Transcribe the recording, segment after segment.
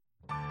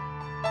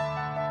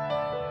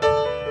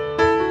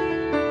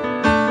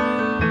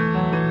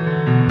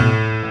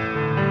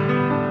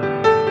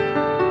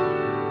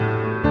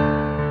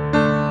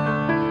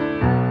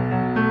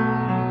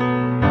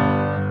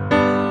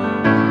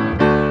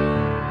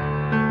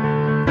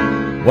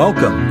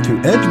Welcome to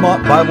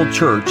Edgemont Bible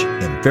Church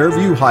in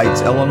Fairview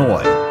Heights,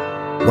 Illinois,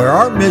 where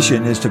our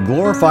mission is to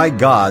glorify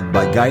God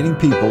by guiding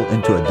people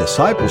into a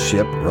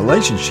discipleship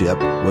relationship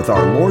with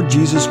our Lord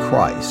Jesus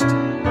Christ.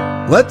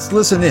 Let's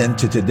listen in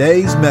to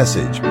today's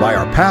message by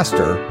our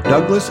pastor,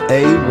 Douglas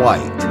A.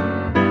 White.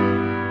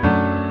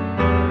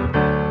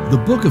 The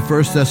book of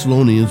 1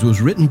 Thessalonians was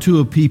written to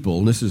a people,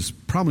 and this is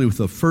probably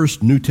the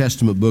first New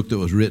Testament book that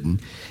was written.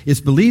 It's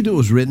believed it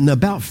was written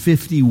about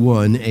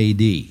 51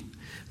 A.D.,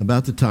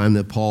 about the time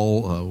that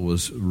Paul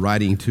was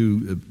writing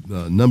to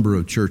a number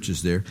of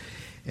churches there.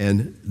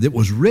 And it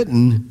was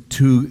written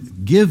to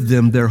give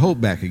them their hope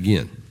back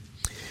again.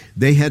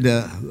 They had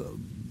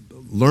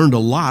learned a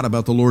lot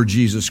about the Lord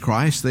Jesus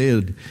Christ. They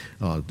had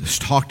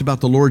talked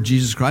about the Lord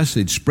Jesus Christ.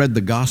 They'd spread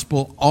the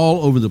gospel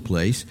all over the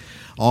place.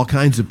 All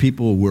kinds of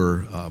people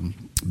were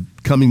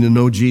coming to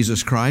know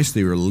Jesus Christ.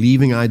 They were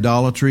leaving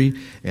idolatry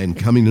and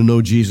coming to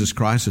know Jesus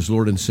Christ as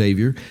Lord and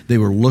Savior. They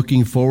were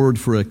looking forward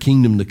for a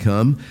kingdom to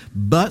come,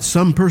 but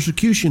some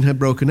persecution had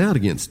broken out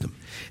against them.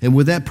 And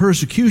with that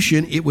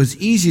persecution, it was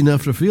easy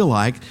enough to feel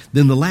like,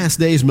 then the last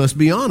days must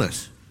be on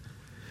us.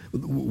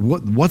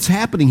 What's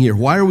happening here?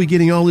 Why are we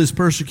getting all this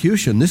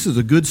persecution? This is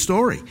a good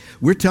story.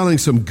 We're telling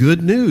some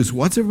good news.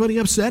 What's everybody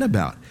upset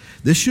about?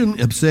 This shouldn't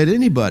upset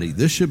anybody.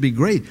 This should be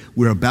great.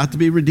 We're about to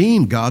be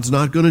redeemed. God's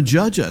not going to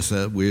judge us.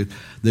 The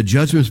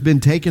judgment's been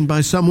taken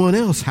by someone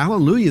else.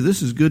 Hallelujah.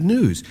 This is good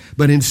news.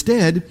 But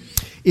instead,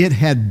 it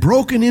had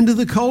broken into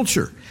the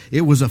culture.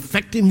 It was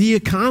affecting the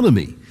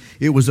economy.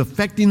 It was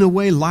affecting the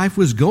way life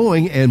was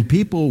going, and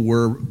people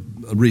were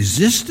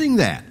resisting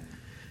that.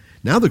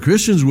 Now the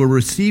Christians were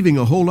receiving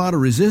a whole lot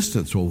of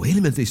resistance. Well, wait a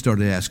minute, they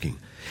started asking.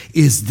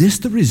 Is this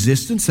the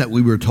resistance that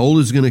we were told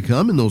is going to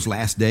come in those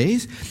last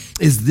days?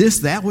 Is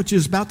this that which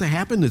is about to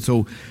happen? And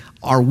so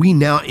are we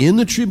now in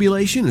the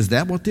tribulation? Is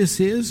that what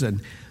this is?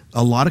 And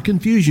a lot of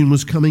confusion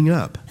was coming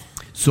up.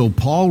 So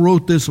Paul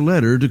wrote this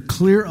letter to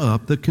clear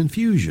up the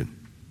confusion.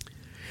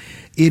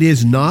 It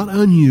is not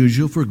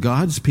unusual for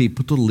God's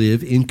people to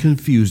live in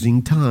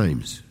confusing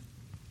times.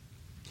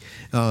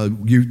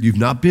 You've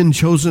not been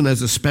chosen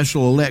as a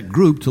special elect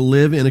group to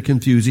live in a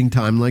confusing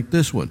time like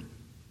this one.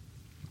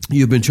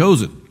 You've been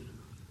chosen.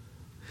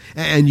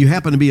 And you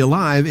happen to be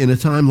alive in a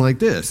time like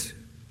this.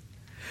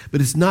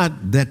 But it's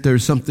not that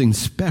there's something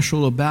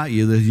special about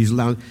you that he's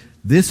allowed.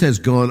 This has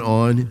gone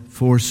on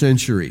for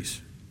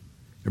centuries.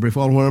 Everybody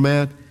follow where I'm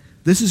at?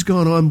 This has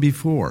gone on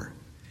before.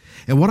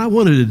 And what I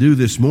wanted to do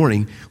this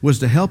morning was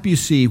to help you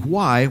see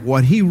why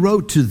what he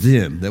wrote to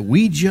them that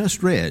we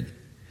just read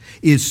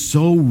is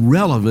so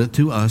relevant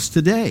to us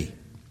today.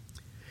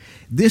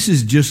 This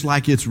is just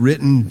like it's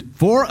written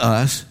for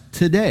us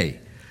today.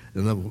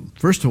 And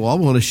first of all, I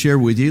want to share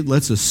with you,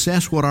 let's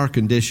assess what our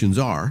conditions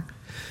are.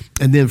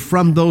 And then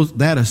from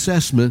that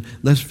assessment,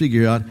 let's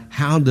figure out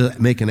how to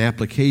make an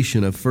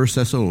application of 1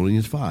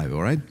 Thessalonians 5,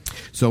 all right?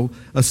 So,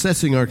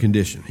 assessing our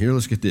condition. Here,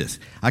 let's get this.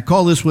 I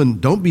call this one,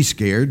 don't be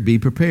scared, be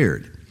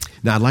prepared.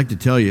 Now, I'd like to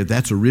tell you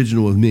that's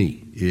original with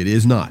me. It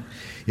is not.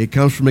 It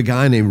comes from a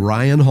guy named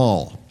Ryan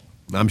Hall.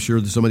 I'm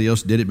sure that somebody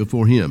else did it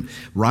before him.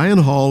 Ryan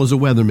Hall is a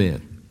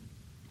weatherman.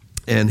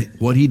 And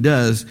what he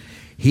does,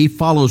 he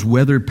follows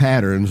weather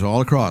patterns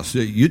all across.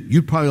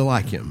 You'd probably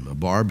like him,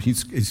 Barb. He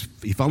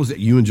follows that.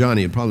 You and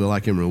Johnny would probably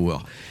like him real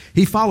well.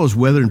 He follows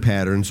weather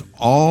patterns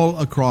all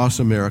across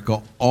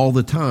America all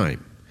the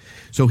time.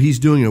 So he's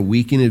doing a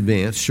week in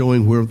advance,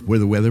 showing where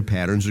the weather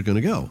patterns are going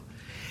to go.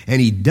 And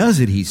he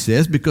does it, he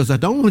says, because I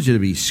don't want you to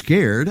be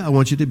scared. I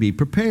want you to be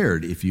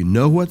prepared. If you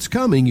know what's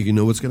coming, you can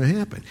know what's going to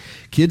happen.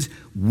 Kids,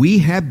 we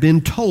have been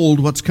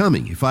told what's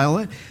coming. If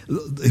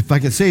I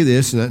can say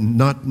this,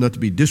 not to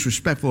be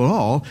disrespectful at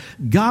all,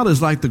 God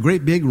is like the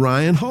great big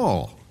Ryan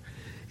Hall.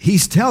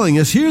 He's telling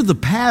us, here are the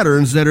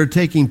patterns that are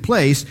taking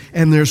place,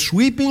 and they're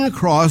sweeping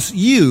across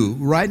you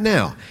right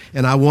now.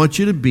 And I want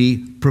you to be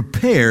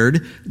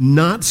prepared,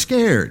 not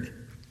scared.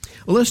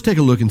 Well, let's take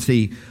a look and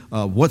see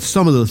what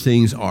some of the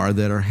things are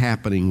that are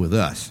happening with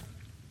us.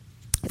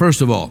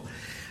 First of all,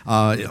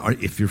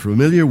 if you're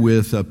familiar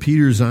with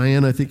Peter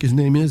Zion, I think his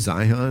name is,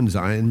 Zion,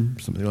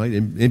 something like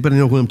that. Anybody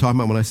know who I'm talking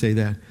about when I say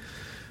that?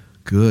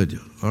 Good.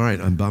 All right,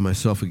 I'm by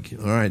myself again.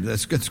 All right,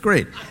 that's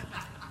great.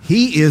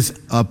 He is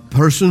a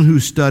person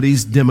who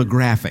studies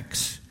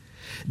demographics.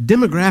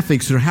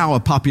 Demographics are how a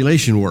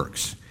population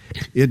works.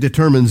 It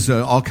determines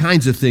all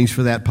kinds of things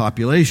for that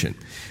population.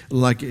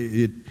 Like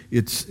you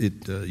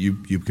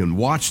can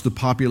watch the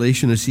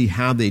population and see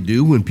how they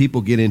do. When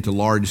people get into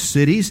large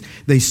cities,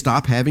 they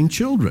stop having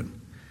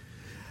children.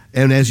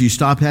 And as you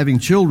stop having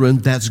children,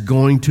 that's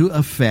going to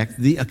affect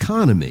the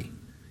economy.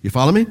 You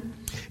follow me?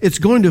 It's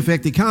going to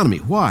affect the economy.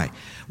 Why?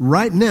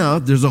 Right now,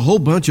 there's a whole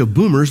bunch of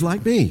boomers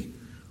like me.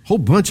 A whole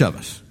bunch of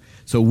us.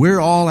 So we're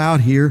all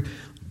out here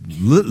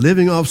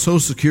living off Social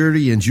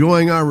Security,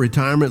 enjoying our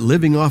retirement,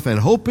 living off and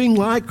hoping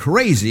like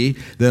crazy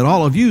that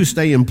all of you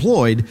stay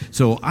employed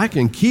so I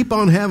can keep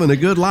on having a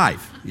good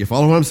life. You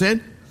follow what I'm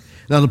saying?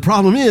 Now, the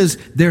problem is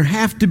there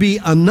have to be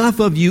enough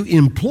of you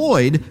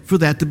employed for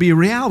that to be a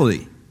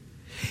reality.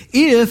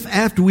 If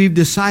after we've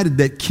decided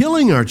that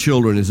killing our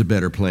children is a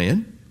better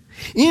plan,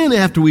 and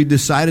after we've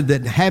decided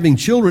that having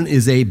children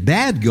is a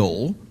bad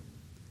goal,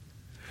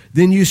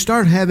 then you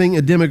start having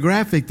a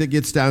demographic that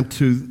gets down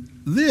to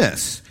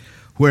this,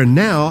 where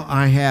now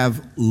I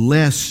have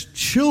less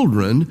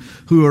children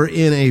who are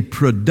in a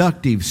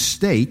productive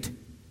state,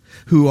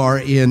 who are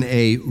in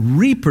a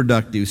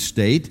reproductive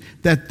state,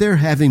 that they're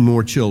having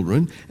more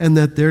children and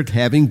that they're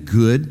having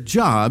good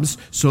jobs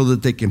so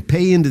that they can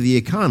pay into the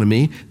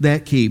economy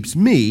that keeps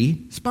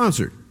me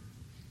sponsored.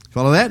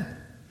 Follow that?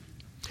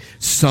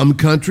 Some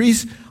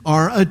countries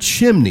are a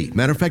chimney.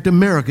 Matter of fact,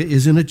 America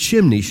is in a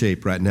chimney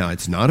shape right now.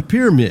 It's not a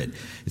pyramid.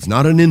 It's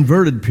not an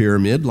inverted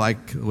pyramid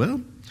like,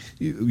 well,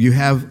 you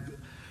have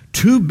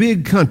two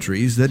big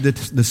countries that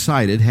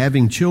decided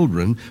having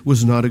children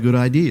was not a good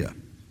idea.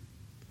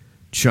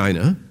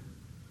 China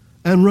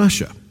and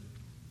Russia.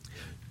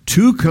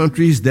 Two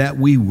countries that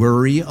we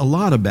worry a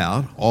lot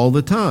about all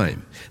the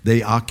time.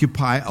 They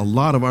occupy a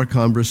lot of our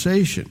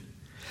conversation.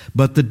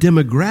 But the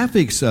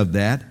demographics of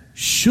that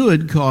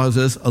should cause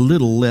us a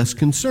little less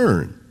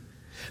concern,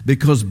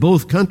 because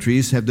both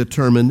countries have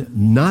determined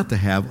not to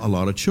have a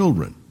lot of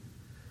children.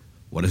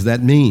 What does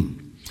that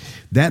mean?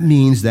 That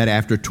means that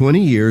after 20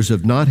 years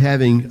of not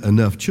having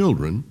enough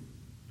children,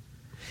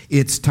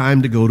 it's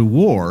time to go to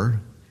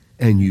war,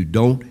 and you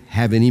don't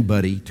have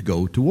anybody to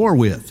go to war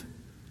with.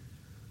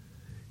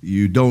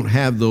 You don't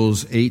have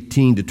those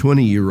 18 to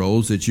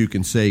 20-year-olds that you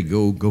can say,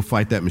 go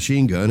fight that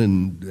machine gun,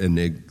 and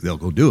they'll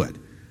go do it.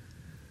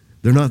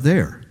 They're not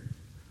there.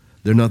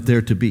 They're not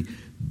there to be.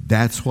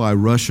 That's why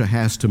Russia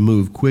has to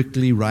move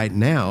quickly right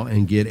now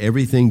and get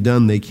everything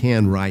done they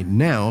can right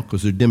now,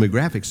 because their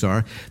demographics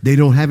are, they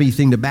don't have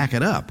anything to back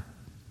it up.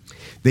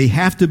 They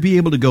have to be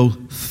able to go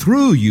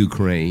through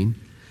Ukraine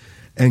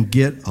and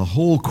get a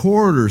whole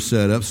corridor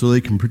set up so they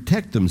can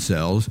protect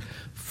themselves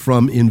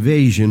from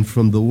invasion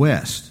from the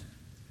West.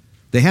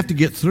 They have to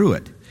get through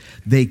it.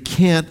 They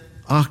can't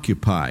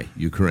occupy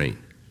Ukraine.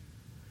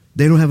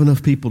 They don't have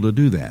enough people to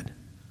do that.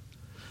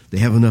 They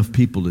have enough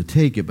people to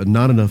take it, but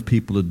not enough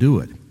people to do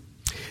it.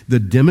 The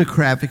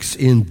demographics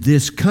in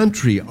this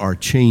country are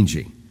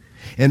changing.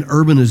 And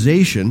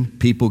urbanization,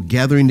 people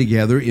gathering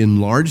together in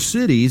large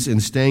cities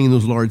and staying in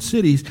those large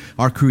cities,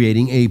 are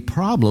creating a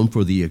problem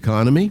for the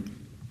economy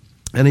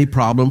and a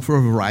problem for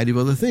a variety of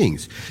other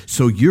things.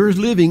 So you're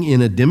living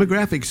in a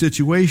demographic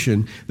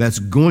situation that's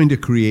going to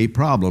create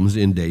problems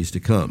in days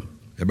to come.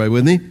 Everybody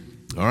with me?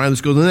 All right,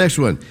 let's go to the next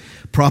one.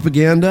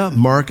 Propaganda,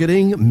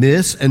 marketing,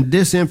 mis- and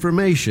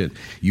disinformation.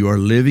 You are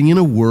living in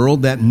a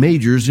world that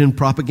majors in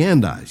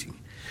propagandizing.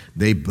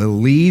 They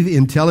believe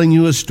in telling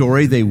you a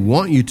story they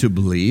want you to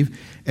believe,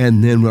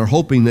 and then we're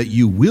hoping that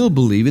you will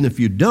believe, and if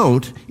you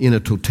don't, in a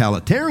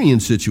totalitarian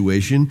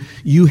situation,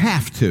 you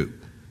have to.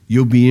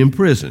 You'll be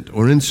imprisoned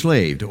or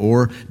enslaved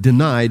or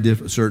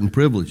denied certain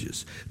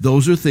privileges.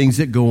 Those are things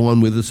that go on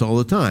with us all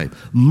the time.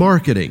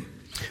 Marketing.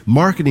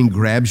 Marketing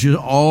grabs you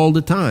all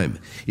the time.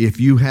 If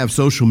you have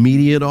social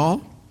media at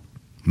all,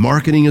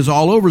 marketing is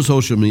all over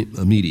social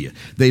media.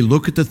 They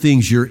look at the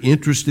things you're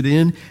interested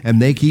in, and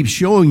they keep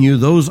showing you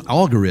those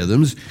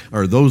algorithms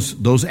or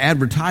those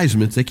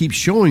advertisements. They keep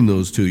showing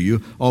those to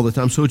you all the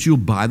time so that you'll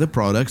buy the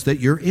products that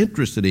you're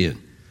interested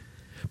in.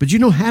 But you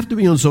don't have to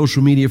be on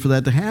social media for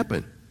that to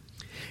happen.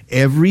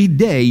 Every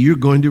day you're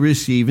going to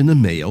receive in the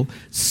mail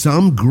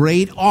some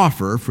great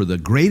offer for the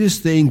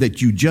greatest thing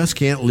that you just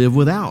can't live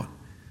without.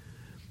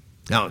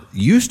 Now,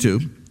 used to,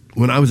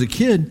 when I was a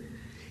kid,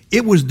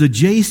 it was the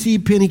J.C.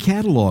 Penney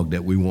catalog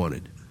that we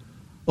wanted.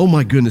 Oh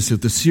my goodness,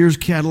 if the Sears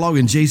catalog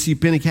and J.C.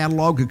 Penney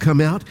catalog could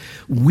come out,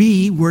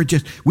 we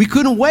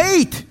couldn't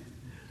wait.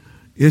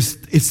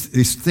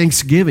 It's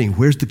Thanksgiving.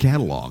 Where's the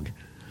catalog?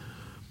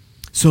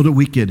 So that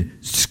we could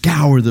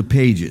scour the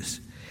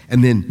pages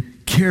and then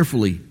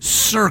carefully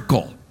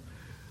circle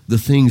the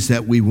things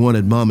that we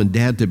wanted mom and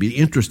dad to be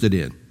interested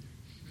in.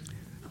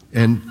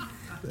 And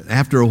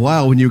after a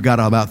while, when you've got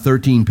about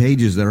 13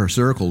 pages that are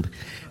circled,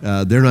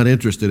 they're not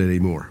interested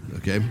anymore,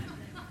 okay?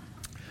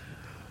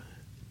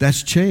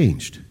 That's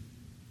changed.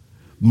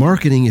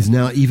 Marketing is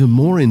now even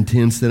more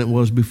intense than it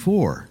was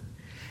before.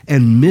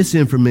 And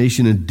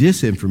misinformation and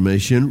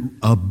disinformation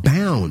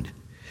abound.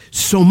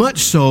 So much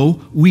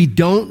so, we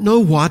don't know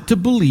what to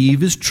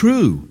believe is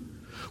true.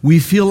 We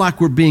feel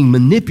like we're being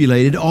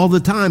manipulated all the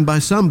time by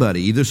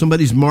somebody, either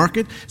somebody's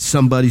market,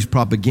 somebody's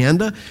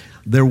propaganda.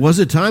 There was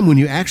a time when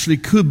you actually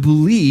could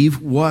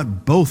believe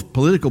what both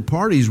political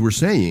parties were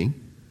saying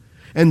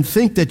and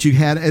think that you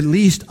had at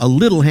least a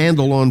little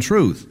handle on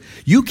truth.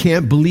 You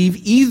can't believe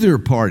either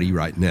party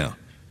right now.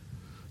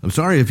 I'm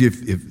sorry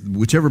if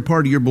whichever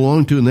party you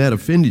belong to and that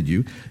offended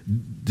you,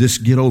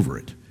 just get over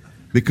it,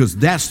 because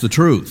that's the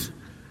truth.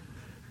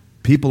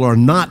 People are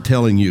not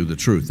telling you the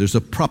truth. There's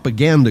a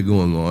propaganda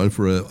going on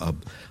for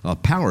a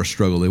power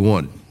struggle they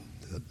want.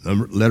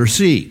 Letter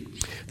C.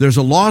 There's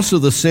a loss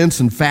of the sense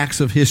and facts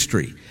of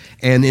history,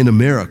 and in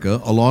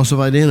America, a loss of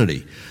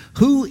identity.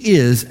 Who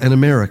is an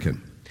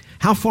American?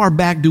 How far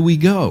back do we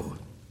go?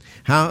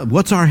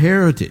 What's our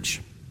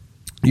heritage?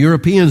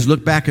 Europeans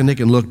look back, and they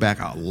can look back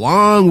a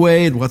long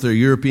way at what they're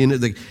European.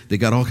 They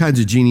got all kinds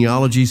of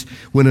genealogies.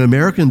 When an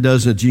American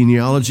does a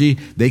genealogy,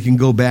 they can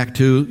go back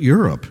to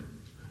Europe.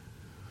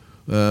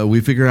 We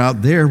figure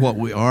out there what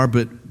we are,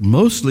 but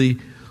mostly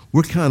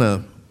we're kind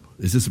of,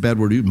 is this a bad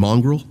word,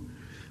 mongrel?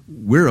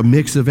 We're a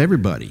mix of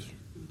everybody.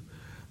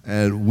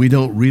 And we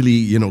don't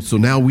really, so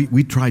now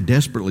we try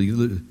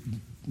desperately.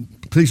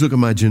 Please look at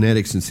my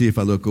genetics and see if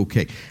I look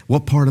okay.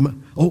 What part of my,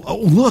 oh,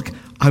 look,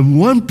 I'm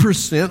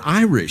 1%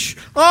 Irish.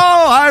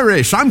 Oh,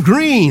 Irish, I'm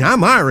green,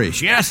 I'm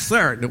Irish. Yes,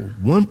 sir.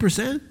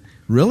 1%?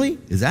 Really?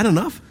 Is that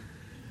enough?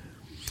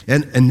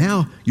 And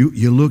now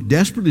you look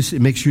desperately to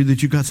make sure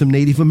that you got some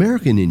Native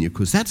American in you,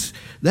 because that's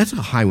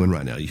a high one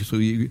right now. So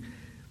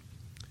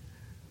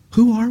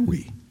who are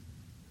we?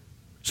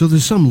 So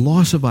there's some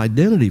loss of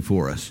identity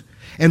for us.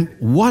 And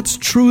what's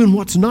true and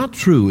what's not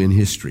true in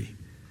history?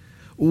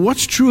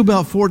 What's true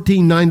about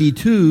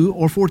 1492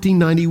 or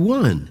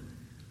 1491?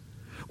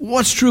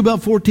 What's true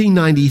about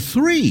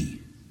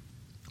 1493?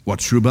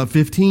 What's true about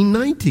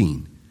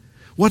 1519?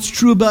 What's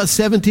true about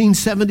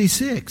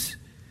 1776?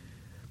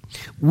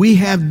 We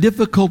have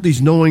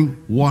difficulties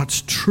knowing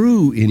what's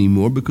true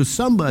anymore because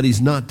somebody's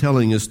not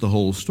telling us the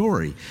whole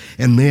story.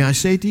 And may I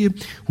say to you,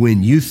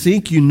 when you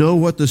think you know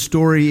what the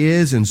story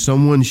is and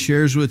someone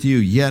shares with you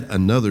yet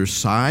another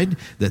side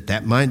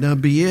that might not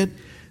be it,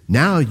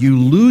 now you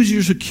lose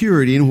your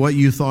security in what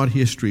you thought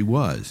history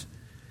was.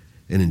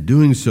 And in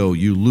doing so,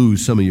 you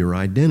lose some of your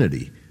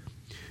identity.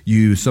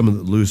 You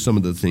lose some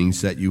of the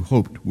things that you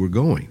hoped were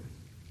going.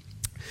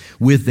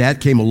 With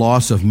that came a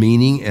loss of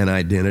meaning and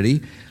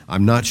identity.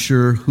 I'm not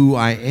sure who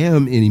I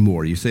am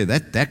anymore. You say,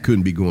 that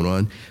couldn't be going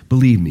on.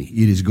 Believe me,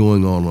 it is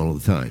going on all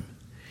the time.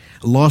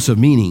 A loss of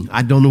meaning.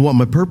 I don't know what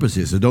my purpose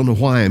is. I don't know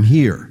why I'm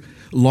here.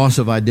 Loss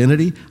of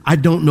identity. I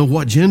don't know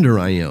what gender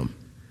I am.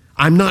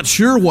 I'm not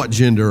sure what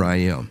gender I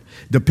am.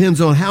 Depends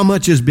on how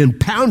much has been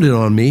pounded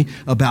on me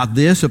about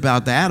this,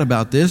 about that,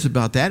 about this,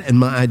 about that, and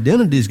my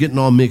identity is getting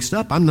all mixed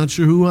up. I'm not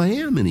sure who I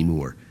am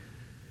anymore.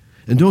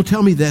 And don't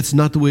tell me that's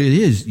not the way it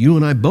is. You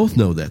and I both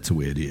know that's the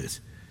way it is.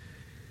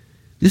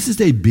 This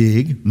is a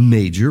big,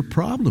 major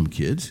problem,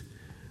 kids.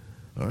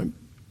 All right.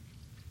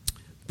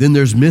 Then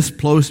there's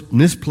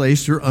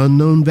misplaced or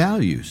unknown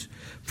values.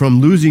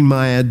 From losing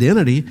my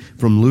identity,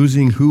 from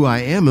losing who I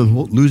am and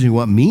losing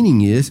what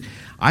meaning is,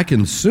 I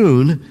can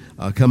soon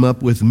come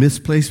up with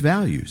misplaced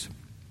values.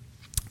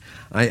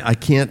 I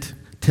can't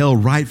tell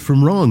right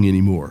from wrong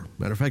anymore.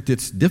 Matter of fact,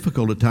 it's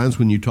difficult at times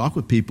when you talk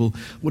with people.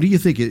 What do you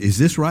think? Is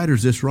this right or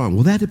is this wrong?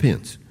 Well, that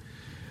depends.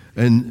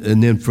 And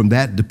then from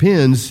that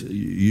depends,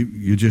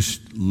 you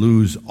just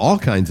lose all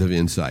kinds of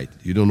insight.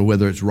 You don't know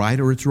whether it's right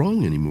or it's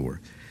wrong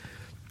anymore.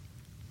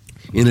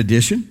 In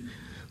addition,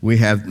 we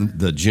have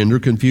the gender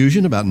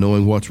confusion about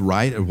knowing what's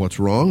right and what's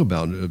wrong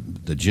about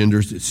the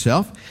genders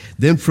itself.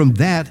 Then from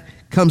that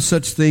comes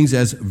such things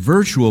as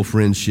virtual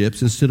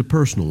friendships instead of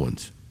personal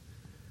ones.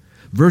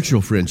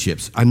 Virtual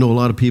friendships. I know a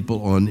lot of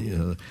people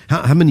on,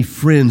 how many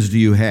friends do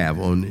you have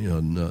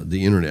on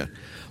the internet?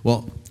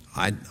 Well,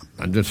 I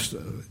just,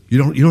 you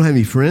don't have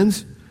any friends?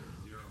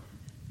 Zero.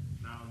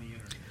 Not on the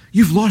internet.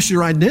 You've lost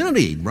your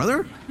identity,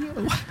 brother.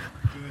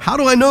 How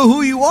do I know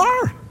who you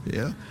are?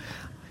 Yeah.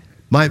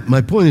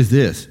 My point is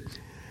this.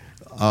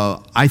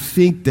 I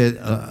think that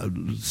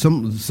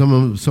some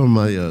of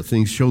my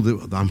things show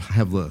that I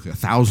have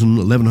 1,000,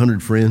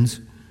 1,100 friends.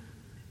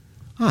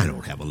 I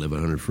don't have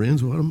 1,100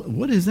 friends.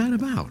 What is that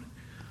about?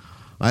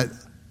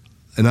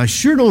 And I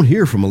sure don't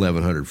hear from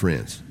 1,100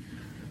 friends.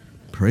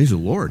 Praise the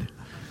Lord.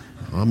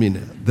 I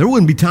mean, there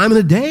wouldn't be time in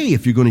a day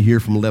if you're going to hear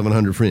from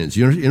 1,100 friends.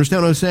 You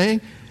understand what I'm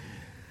saying?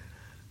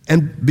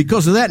 And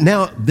because of that,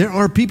 now there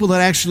are people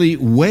that actually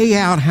weigh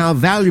out how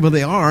valuable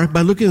they are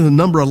by looking at the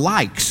number of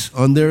likes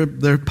on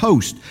their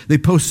post. They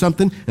post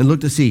something and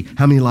look to see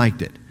how many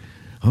liked it.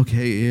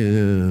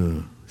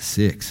 Okay,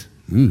 6.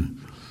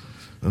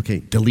 Okay,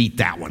 delete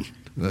that one.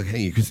 Okay,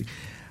 you can see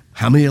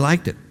how many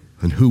liked it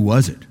and who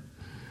was it.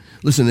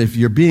 Listen, if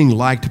you're being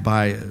liked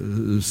by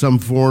some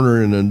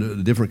foreigner in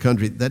a different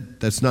country,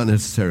 that's not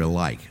necessarily a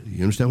like.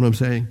 You understand what I'm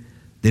saying?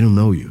 They don't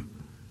know you.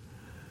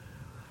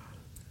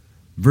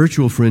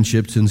 Virtual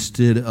friendships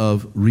instead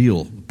of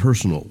real,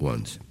 personal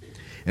ones.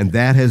 And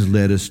that has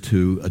led us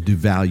to a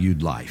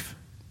devalued life.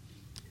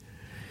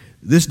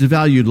 This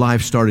devalued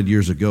life started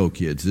years ago,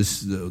 kids.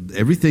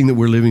 Everything that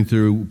we're living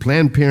through,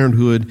 Planned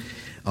Parenthood,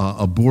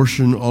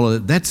 abortion, all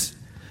of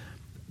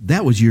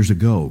that was years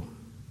ago.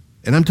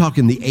 And I'm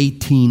talking the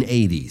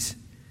 1880s.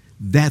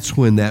 That's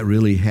when that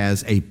really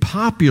has a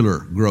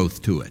popular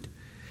growth to it.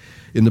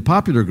 In the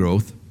popular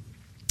growth,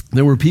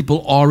 there were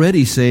people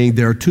already saying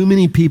there are too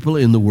many people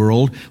in the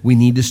world. We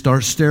need to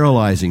start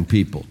sterilizing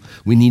people.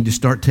 We need to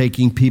start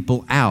taking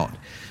people out.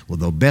 Well,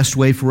 the best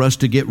way for us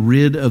to get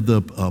rid of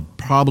the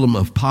problem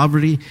of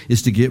poverty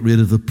is to get rid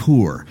of the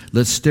poor.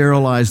 Let's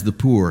sterilize the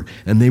poor,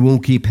 and they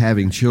won't keep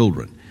having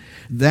children.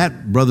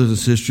 That, brothers and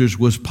sisters,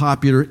 was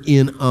popular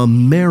in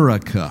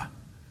America.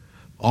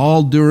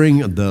 all during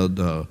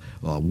the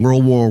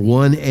World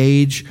War I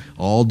age,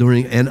 all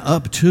during and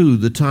up to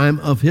the time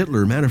of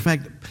Hitler. Matter of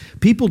fact,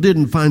 people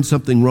didn't find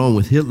something wrong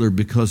with Hitler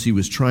because he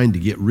was trying to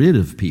get rid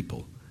of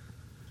people.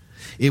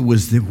 It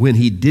was when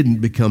he didn't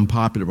become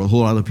popular with a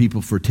whole lot of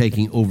people for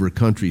taking over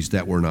countries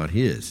that were not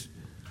his.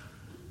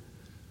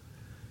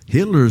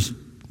 Hitler's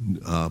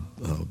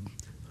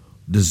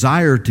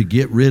desire to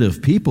get rid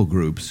of people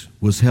groups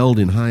was held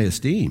in high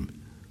esteem.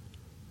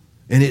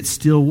 And it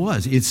still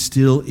was. It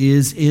still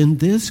is in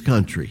this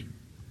country.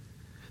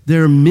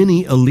 There are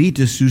many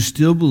elitists who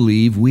still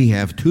believe we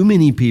have too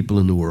many people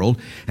in the world,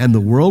 and the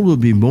world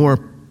would be more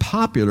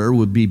popular,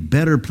 would be a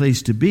better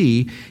place to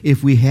be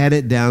if we had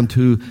it down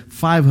to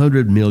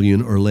 500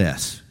 million or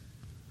less.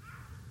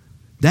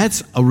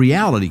 That's a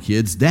reality,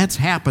 kids. That's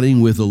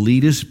happening with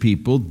elitist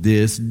people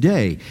this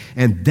day.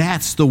 And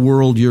that's the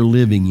world you're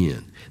living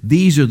in.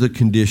 These are the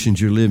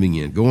conditions you're living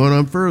in. Going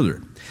on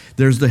further,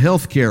 there's the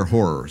healthcare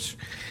horrors.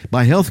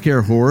 By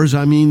healthcare horrors,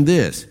 I mean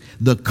this.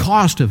 The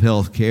cost of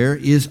healthcare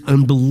is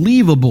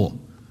unbelievable.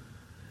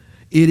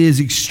 It is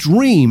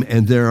extreme,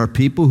 and there are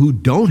people who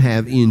don't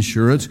have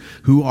insurance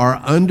who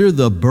are under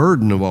the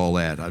burden of all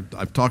that.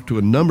 I've talked to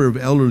a number of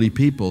elderly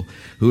people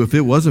who, if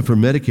it wasn't for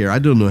Medicare, I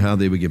don't know how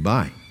they would get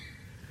by.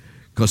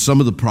 Because some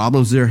of the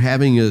problems they're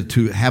having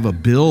to have a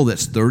bill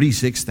that's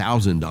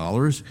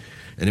 $36,000,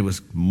 and it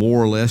was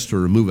more or less to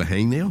remove a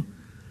hangnail.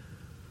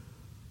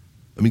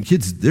 I mean,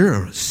 kids, there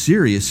are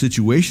serious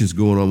situations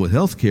going on with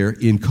health care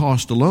in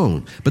cost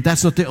alone. But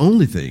that's not the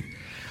only thing.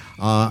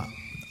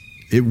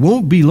 It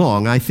won't be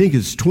long, I think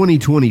it's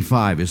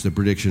 2025 is the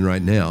prediction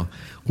right now,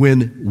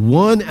 when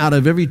 1 out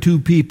of every 2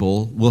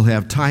 people will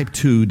have type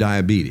 2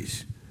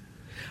 diabetes.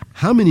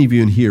 How many of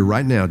you in here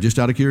right now, just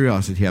out of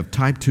curiosity, have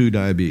type 2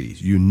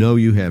 diabetes? You know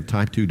you have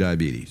type 2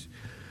 diabetes.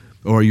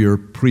 Or you're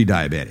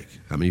pre-diabetic.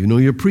 How many of you know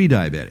you're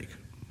pre-diabetic?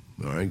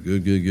 All right,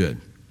 good.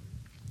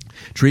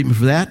 Treatment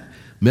for that?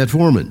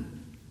 Metformin.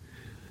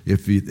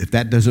 If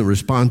that doesn't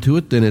respond to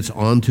it, then it's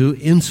on to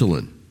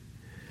insulin.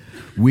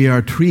 We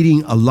are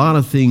treating a lot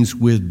of things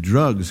with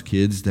drugs,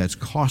 kids, that's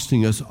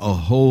costing us a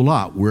whole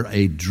lot. We're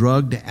a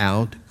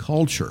drugged-out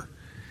culture.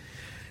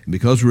 And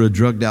because we're a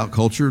drugged-out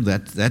culture,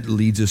 that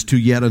leads us to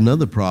yet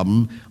another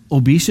problem,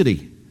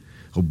 obesity.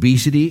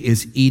 Obesity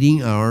is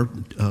eating our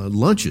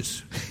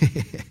lunches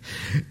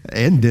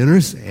and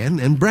dinners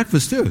and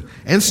breakfast, too,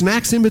 and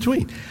snacks in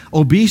between.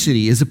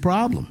 Obesity is a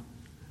problem.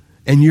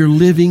 And you're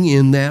living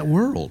in that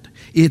world.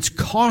 It's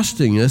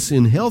costing us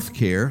in health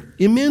care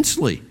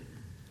immensely.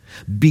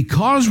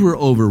 Because we're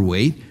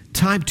overweight,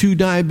 type 2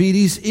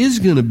 diabetes is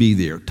going to be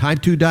there.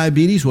 Type 2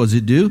 diabetes, what does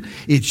it do?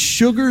 It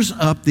sugars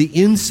up the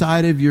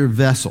inside of your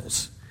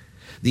vessels.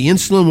 The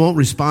insulin won't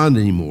respond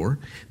anymore.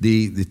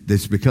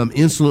 It's become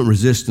insulin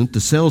resistant.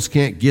 The cells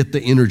can't get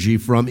the energy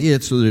from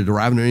it, so they're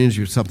deriving their energy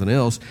from something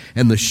else.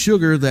 And the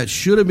sugar that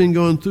should have been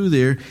going through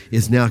there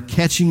is now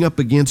catching up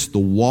against the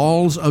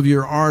walls of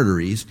your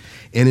arteries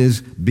and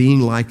is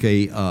being like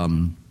a, I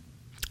don't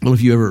know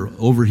if you ever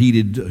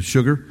overheated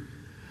sugar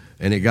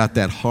and it got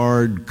that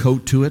hard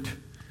coat to it.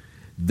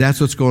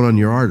 That's what's going on in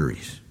your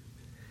arteries.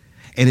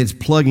 And it's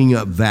plugging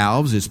up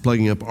valves, it's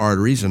plugging up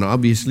arteries, and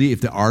obviously if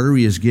the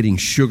artery is getting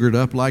sugared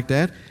up like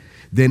that,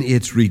 then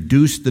it's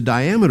reduced the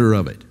diameter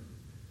of it.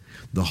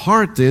 The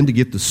heart then, to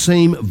get the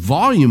same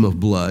volume of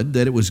blood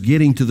that it was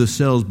getting to the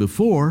cells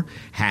before,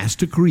 has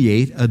to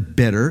create a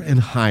better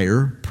and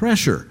higher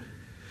pressure.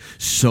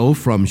 So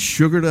from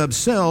sugared up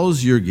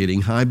cells, you're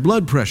getting high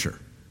blood pressure.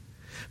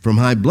 From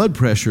high blood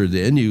pressure,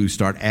 then, you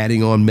start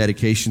adding on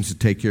medications to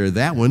take care of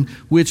that one,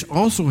 which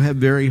also have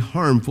very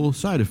harmful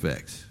side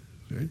effects.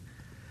 Right?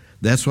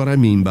 That's what I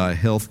mean by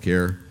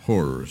healthcare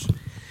horrors.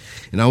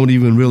 And I won't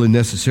even really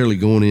necessarily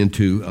go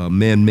into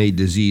man-made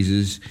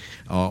diseases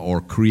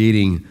or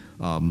creating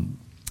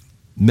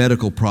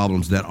medical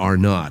problems that are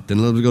not. Then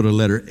let's go to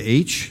letter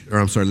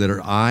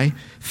I,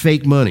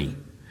 fake money.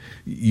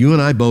 You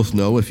and I both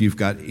know, if you've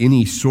got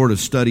any sort of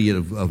study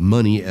of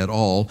money at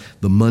all,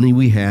 the money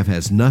we have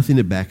has nothing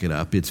to back it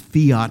up. It's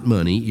fiat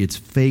money. It's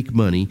fake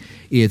money.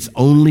 It's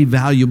only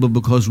valuable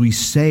because we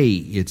say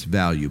it's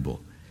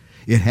valuable.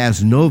 It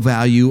has no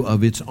value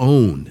of its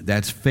own.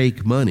 That's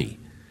fake money.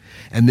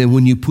 And then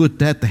when you put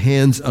that in the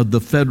hands of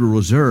the Federal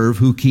Reserve,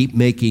 who keep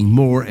making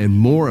more and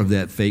more of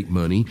that fake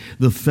money,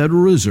 the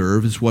Federal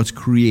Reserve is what's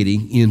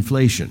creating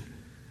inflation.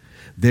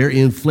 They're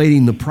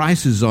inflating the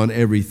prices on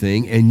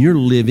everything, and you're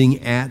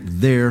living at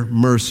their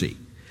mercy.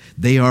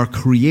 They are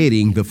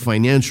creating the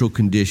financial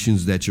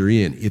conditions that you're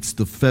in. It's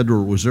the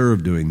Federal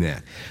Reserve doing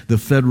that. The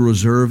Federal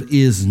Reserve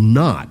is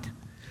not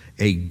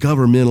a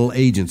governmental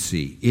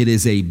agency. It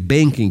is a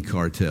banking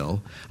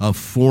cartel of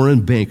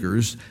foreign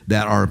bankers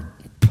that are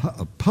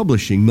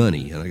publishing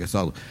money, and I guess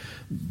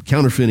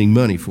counterfeiting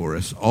money for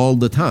us all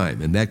the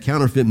time. And that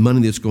counterfeit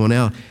money that's going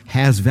out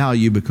has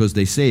value because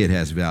they say it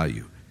has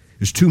value.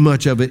 There's too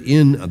much of it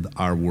in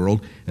our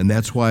world, and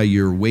that's why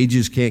your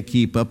wages can't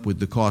keep up with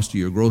the cost of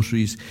your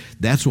groceries.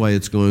 That's why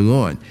it's going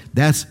on.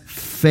 That's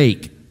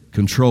fake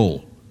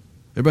control.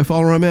 Everybody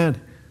follow where I'm at?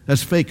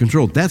 That's fake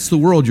control. That's the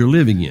world you're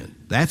living in.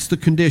 That's the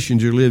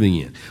conditions you're living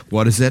in.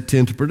 What does that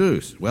tend to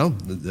produce? Well,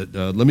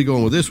 let me go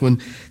on with this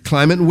one.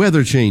 Climate and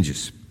weather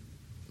changes.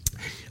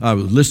 I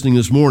was listening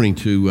this morning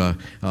to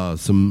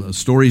some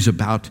stories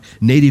about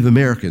Native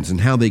Americans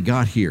and how they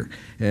got here.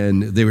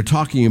 And they were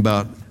talking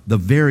about the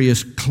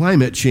various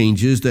climate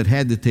changes that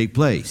had to take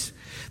place.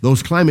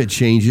 Those climate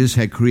changes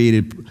had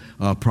created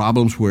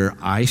problems where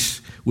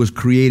ice was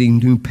creating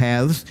new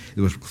paths.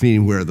 It was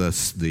creating where the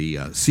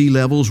sea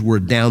levels were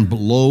down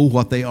below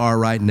what they are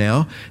right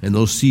now, and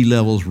those sea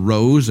levels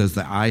rose as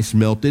the ice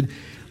melted.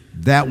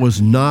 That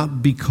was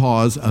not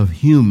because of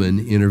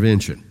human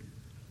intervention.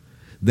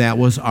 That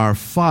was our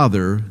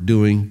Father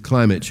doing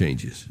climate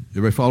changes.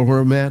 Everybody follow where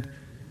I'm at?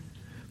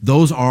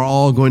 Those are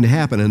all going to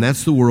happen, and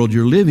that's the world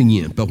you're living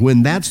in. But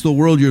when that's the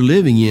world you're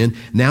living in,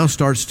 now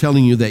starts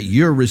telling you that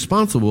you're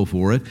responsible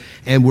for it,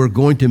 and we're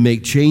going to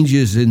make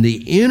changes in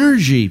the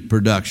energy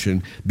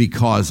production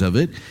because of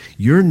it,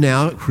 you're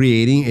now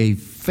creating a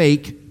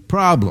fake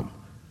problem.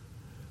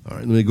 All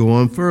right, let me go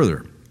on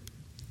further.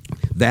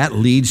 That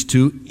leads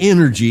to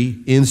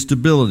energy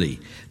instability.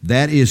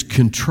 That is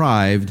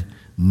contrived,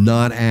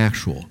 not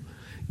actual.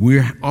 We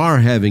are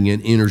having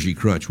an energy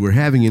crunch. We're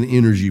having an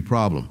energy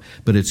problem,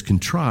 but it's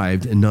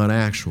contrived and not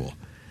actual.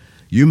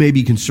 You may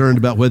be concerned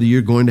about whether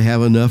you're going to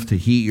have enough to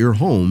heat your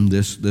home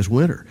this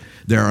winter.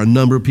 There are a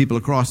number of people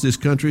across this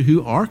country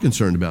who are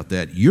concerned about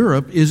that.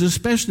 Europe is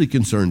especially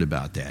concerned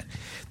about that.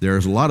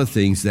 There's a lot of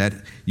things that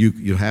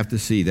you have to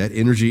see. That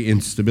energy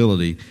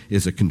instability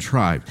is a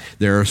contrived.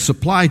 There are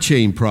supply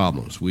chain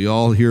problems. We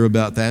all hear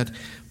about that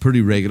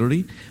pretty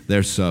regularly.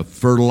 There's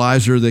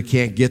fertilizer that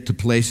can't get to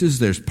places.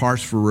 There's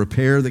parts for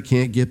repair that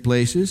can't get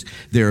places.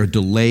 There are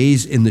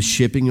delays in the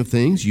shipping of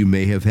things. You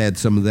may have had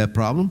some of that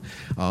problem,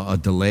 a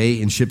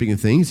delay in shipping of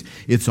things.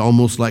 It's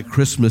almost like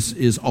Christmas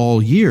is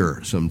all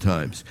year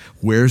sometimes.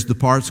 Where's the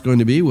parts going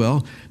to be?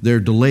 Well, they're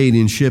delayed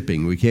in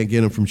shipping. We can't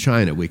get them from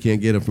China. We can't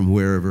get them from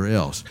wherever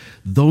else.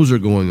 Those are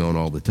going on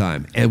all the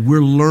time. And we're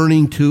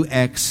learning to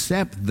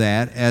accept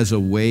that as a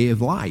way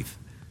of life.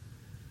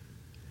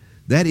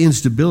 That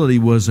instability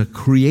was a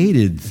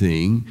created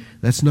thing.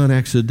 That's not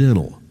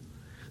accidental.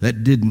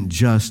 That didn't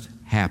just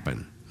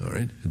happen. All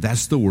right?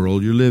 That's the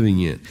world you're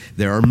living in.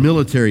 There are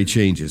military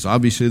changes.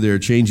 Obviously, there are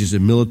changes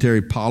in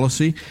military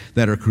policy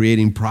that are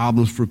creating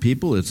problems for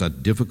people. It's a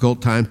difficult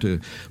time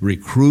to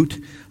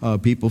recruit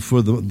people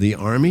for the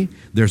army.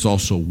 There's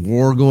also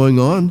war going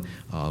on,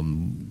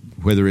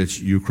 whether it's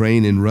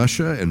Ukraine and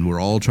Russia, and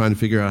we're all trying to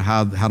figure out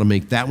how to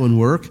make that one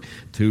work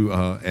to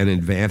an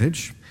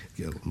advantage.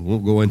 We'll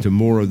go into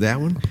more of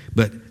that one.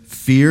 But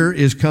fear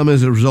has come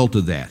as a result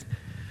of that.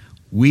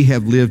 We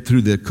have lived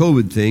through the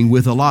COVID thing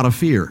with a lot of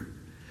fear.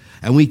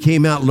 And we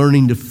came out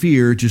learning to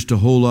fear just a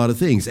whole lot of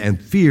things.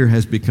 And fear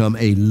has become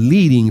a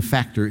leading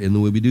factor in the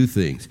way we do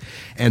things.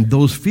 And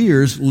those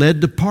fears led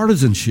to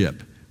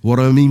partisanship. What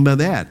do I mean by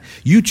that?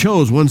 You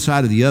chose one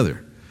side or the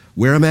other.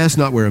 Wear a mask,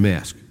 not wear a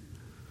mask.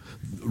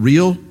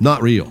 Real,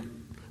 not real.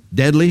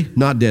 Deadly,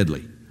 not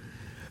deadly.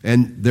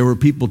 And there were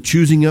people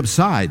choosing up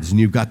sides, and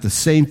you've got the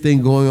same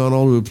thing going on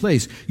all over the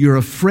place. You're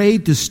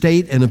afraid to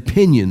state an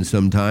opinion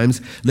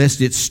sometimes, lest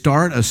it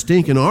start a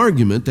stinking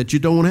argument that you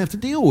don't want to have to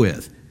deal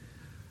with.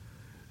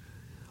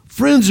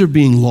 Friends are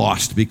being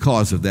lost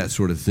because of that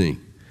sort of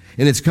thing.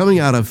 And it's coming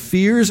out of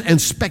fears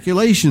and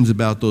speculations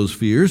about those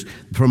fears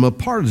from a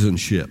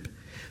partisanship.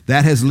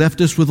 That has left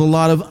us with a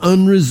lot of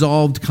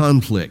unresolved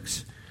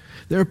conflicts.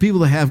 There are people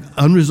that have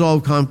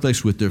unresolved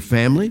conflicts with their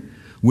family,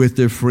 with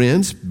their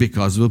friends,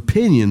 because of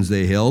opinions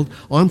they held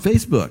on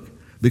Facebook,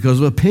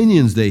 because of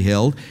opinions they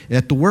held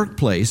at the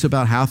workplace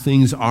about how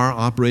things are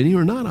operating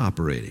or not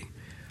operating.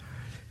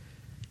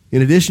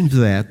 In addition to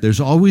that, there's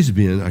always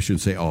been, I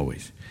shouldn't say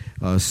always,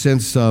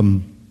 since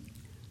the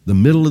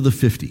middle of the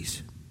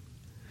 50s,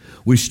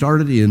 we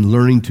started in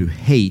learning to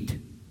hate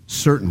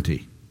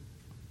certainty.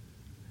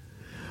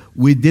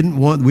 We didn't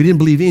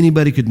believe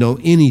anybody could know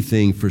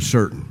anything for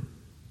certain.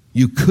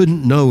 You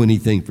couldn't know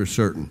anything for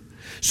certain.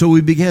 So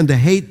we began to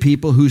hate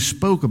people who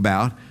spoke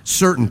about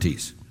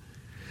certainties.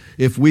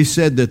 If we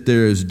said that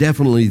there is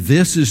definitely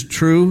this is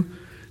true,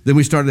 then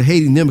we started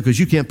hating them because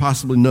you can't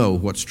possibly know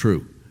what's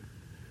true.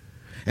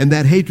 And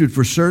that hatred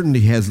for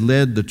certainty has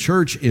led the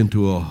church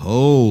into a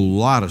whole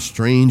lot of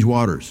strange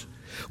waters.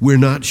 We're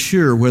not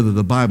sure whether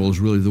the Bible is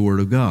really the Word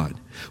of God.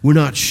 We're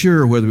not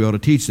sure whether we ought to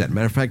teach that.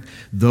 Matter of fact,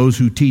 those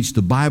who teach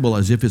the Bible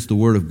as if it's the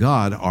Word of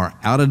God are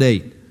out of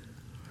date.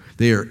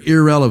 They are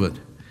irrelevant.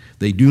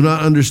 They do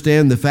not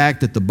understand the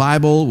fact that the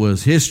Bible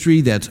was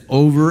history that's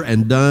over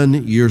and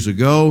done years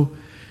ago.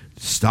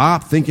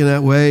 Stop thinking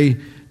that way.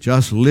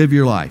 Just live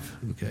your life,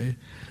 okay?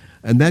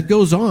 And that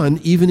goes on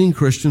even in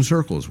Christian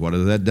circles. What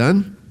has that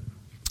done?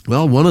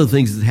 Well, one of the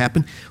things that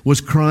happened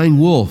was crying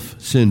wolf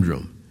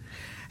syndrome.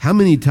 How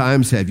many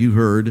times have you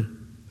heard,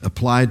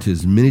 applied to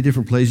as many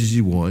different places as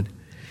you want,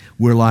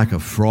 we're like a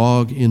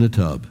frog in a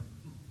tub?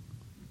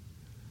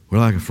 We're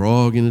like a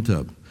frog in a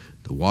tub.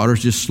 The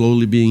water's just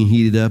slowly being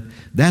heated up.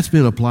 That's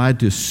been applied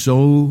to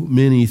so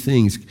many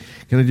things.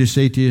 Can I just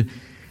say to you,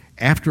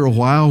 after a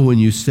while, when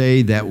you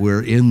say that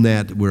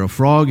we're a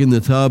frog in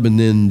the tub, and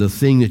then the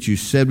thing that you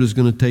said was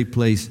going to take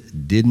place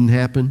didn't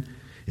happen,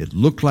 it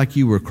looked like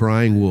you were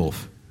crying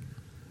wolf.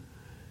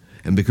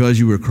 And because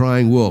you were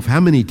crying wolf, how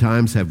many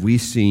times have we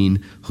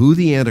seen who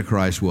the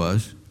Antichrist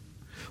was,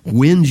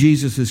 when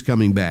Jesus is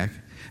coming back,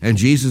 and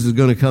Jesus is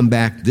going to come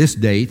back this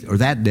date, or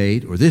that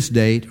date, or this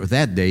date, or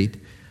that date?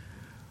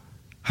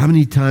 How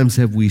many times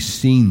have we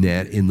seen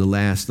that in the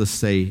last, let's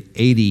say,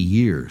 80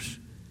 years?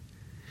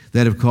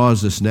 That have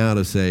caused us now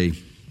to say,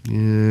 I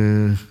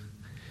don't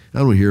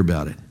want to hear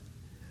about it.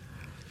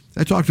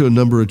 I talked to a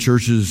number of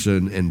churches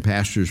and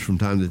pastors from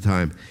time to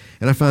time,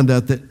 and I found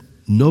out that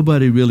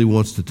nobody really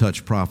wants to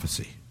touch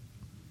prophecy.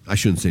 I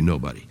shouldn't say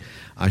nobody.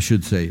 I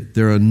should say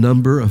there are a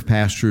number of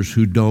pastors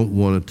who don't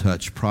want to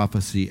touch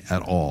prophecy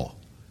at all.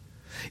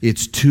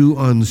 It's too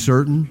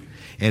uncertain,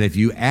 and if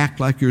you act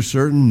like you're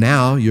certain,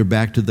 now you're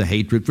back to the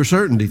hatred for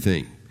certainty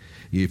thing.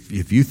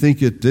 If you think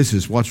that this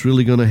is what's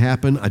really going to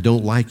happen, I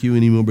don't like you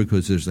anymore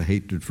because there's a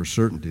hatred for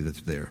certainty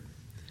that's there.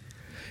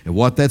 And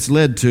what that's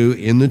led to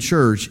in the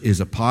church is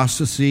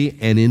apostasy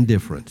and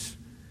indifference.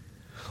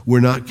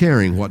 We're not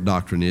caring what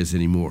doctrine is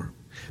anymore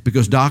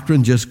because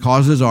doctrine just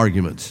causes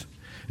arguments.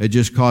 It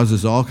just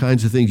causes all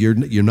kinds of things.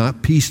 You're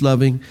not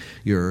peace-loving.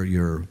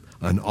 You're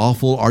an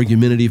awful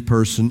argumentative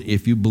person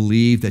if you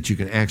believe that you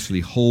can actually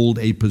hold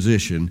a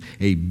position,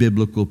 a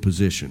biblical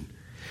position.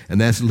 And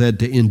that's led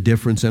to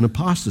indifference and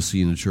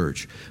apostasy in the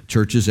church.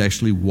 Church is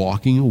actually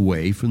walking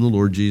away from the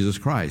Lord Jesus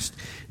Christ.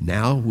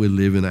 Now we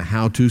live in a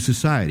how-to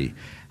society.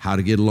 How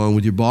to get along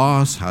with your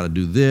boss, how to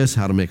do this,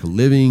 how to make a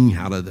living,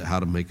 how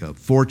to make a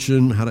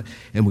fortune,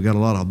 and we got a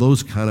lot of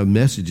those kind of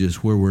messages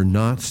where we're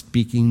not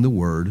speaking the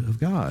word of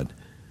God.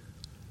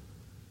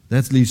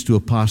 That leads to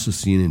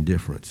apostasy and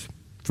indifference.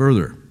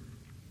 Further,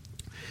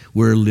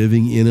 we're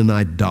living in an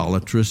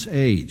idolatrous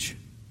age.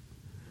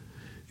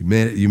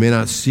 You may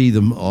not see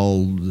them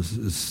all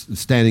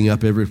standing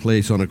up every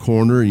place on a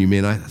corner, and you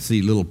may not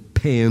see little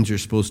pans you're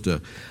supposed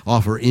to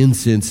offer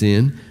incense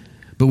in,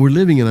 but we're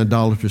living in an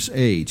idolatrous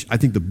age. I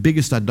think the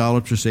biggest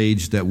idolatrous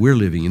age that we're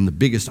living in, the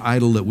biggest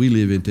idol that we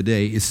live in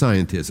today is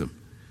scientism,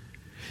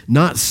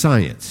 not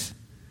science.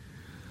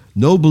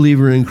 No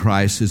believer in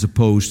Christ is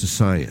opposed to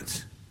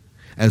science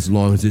as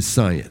long as it's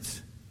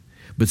science.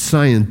 But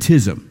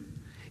scientism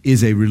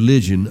is a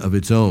religion of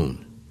its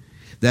own.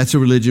 That's a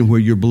religion where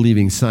you're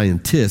believing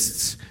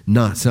scientists,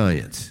 not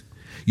science.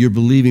 You're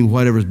believing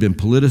whatever's been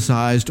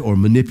politicized or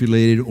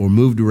manipulated or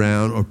moved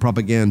around or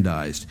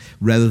propagandized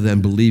rather than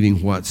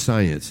believing what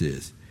science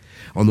is.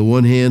 On the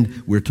one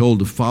hand, we're told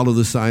to follow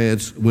the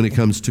science when it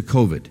comes to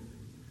COVID.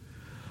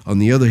 On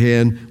the other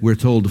hand, we're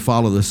told to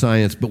follow the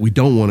science, but we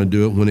don't want to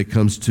do it when it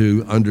comes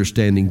to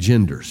understanding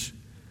genders.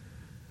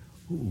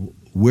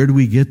 Where do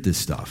we get this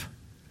stuff?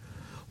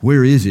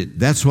 Where is it?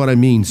 That's what I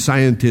mean.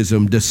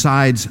 Scientism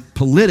decides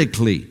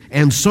politically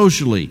and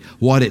socially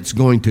what it's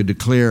going to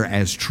declare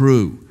as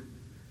true.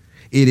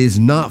 It is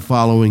not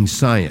following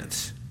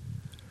science.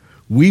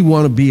 We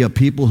want to be a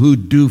people who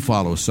do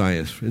follow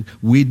science.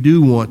 We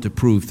do want to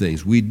prove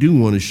things. We do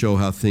want to show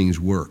how things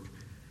work.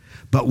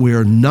 But we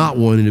are not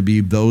wanting to be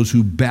those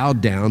who bow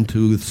down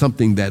to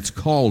something that's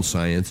called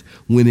science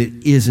when it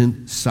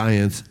isn't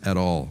science at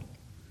all.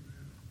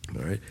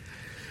 All right?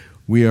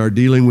 We are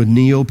dealing with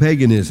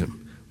neo-paganism,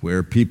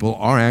 where people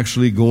are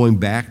actually going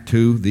back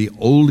to the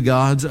old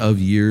gods of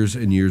years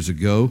and years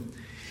ago.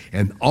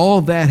 And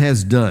all that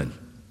has done,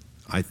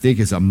 I think,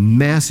 is a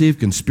massive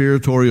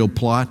conspiratorial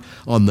plot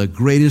on the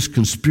greatest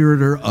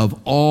conspirator of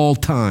all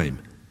time,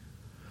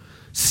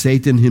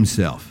 Satan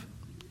himself.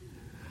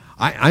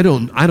 I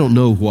don't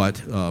know what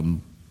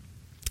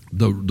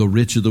the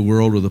rich of the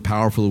world or the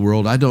powerful of the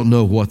world, I don't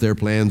know what their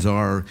plans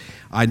are.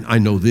 I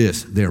know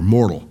this, they're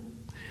mortal.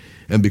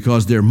 And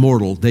because they're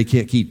mortal, they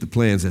can't keep the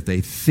plans that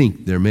they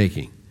think they're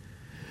making.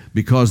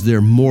 Because they're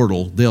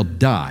mortal, they'll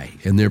die,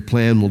 and their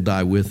plan will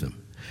die with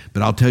them.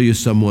 But I'll tell you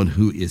someone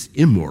who is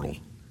immortal,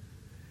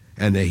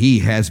 and that he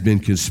has been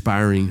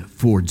conspiring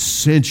for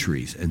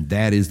centuries, and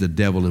that is the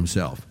devil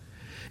himself.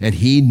 And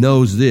he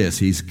knows this.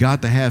 He's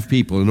got to have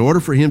people. In order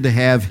for him to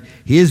have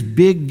his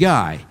big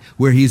guy,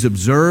 where he's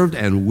observed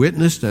and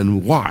witnessed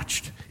and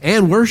watched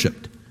and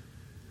worshiped,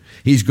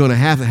 he's going to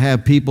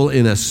have people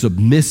in a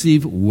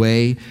submissive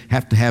way,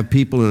 have to have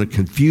people in a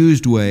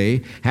confused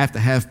way, have to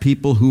have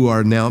people who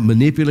are now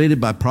manipulated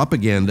by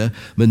propaganda,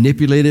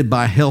 manipulated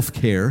by health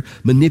care,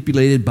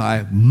 manipulated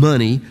by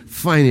money,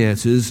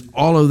 finances,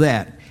 all of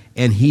that.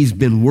 And he's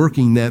been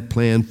working that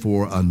plan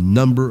for a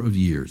number of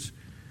years.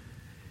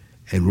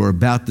 And we're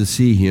about to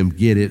see him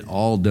get it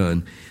all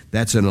done.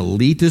 That's an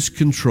elitist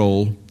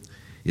control.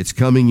 It's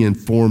coming in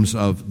forms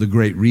of the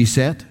Great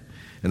Reset.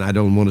 And I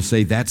don't want to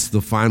say that's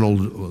the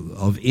final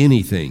of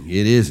anything.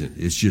 It isn't.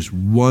 It's just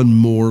one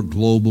more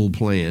global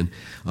plan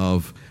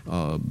of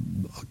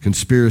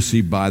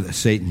conspiracy by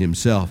Satan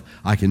himself.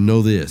 I can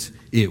know this.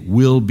 It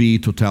will be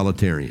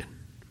totalitarian.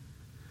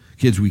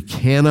 Kids, we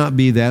cannot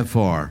be that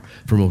far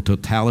from a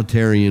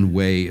totalitarian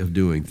way of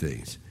doing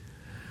things.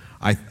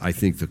 I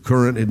think the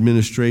current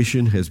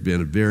administration has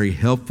been very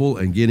helpful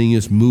in getting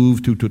us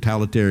moved to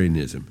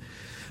totalitarianism.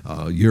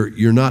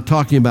 You're not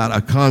talking about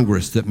a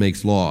Congress that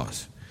makes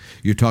laws.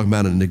 You're talking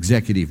about an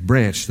executive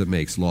branch that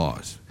makes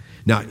laws.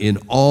 Now, in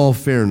all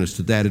fairness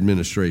to that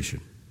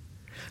administration,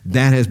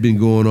 that has been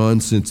going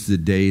on since the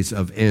days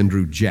of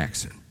Andrew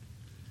Jackson.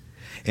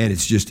 And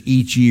it's just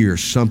each year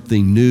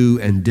something new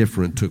and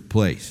different took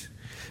place.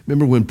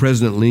 Remember when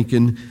President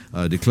Lincoln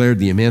declared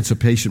the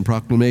Emancipation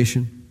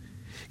Proclamation?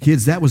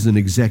 Kids, that was an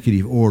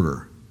executive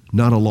order,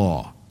 not a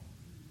law.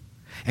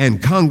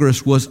 And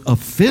Congress was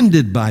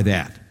offended by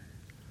that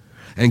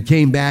and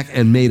came back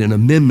and made an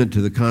amendment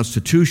to the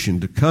Constitution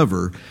to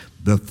cover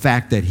the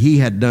fact that he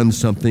had done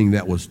something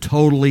that was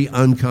totally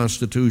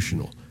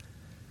unconstitutional.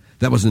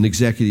 That was an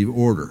executive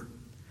order.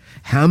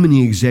 How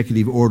many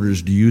executive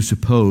orders do you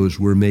suppose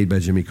were made by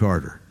Jimmy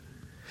Carter?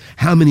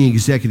 How many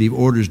executive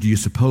orders do you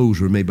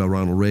suppose were made by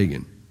Ronald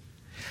Reagan?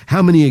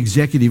 How many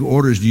executive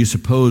orders do you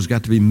suppose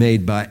got to be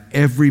made by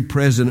every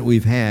president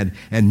we've had,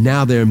 and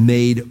now they're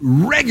made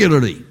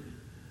regularly?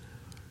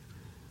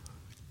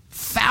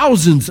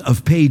 Thousands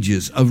of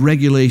pages of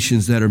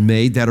regulations that are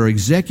made that are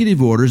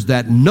executive orders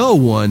that no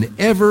one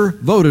ever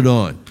voted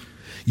on.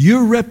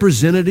 Your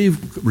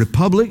representative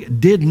republic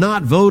did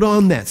not vote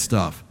on that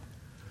stuff.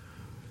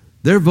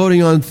 They're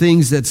voting on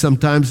things that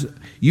sometimes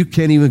you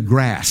can't even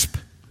grasp.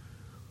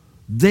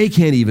 They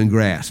can't even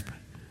grasp.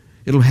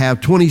 It'll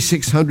have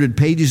 2,600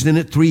 pages in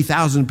it,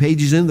 3,000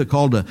 pages in it. They're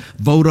called to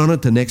vote on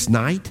it the next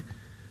night.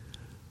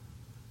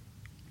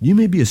 You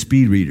may be a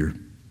speed reader,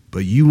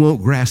 but you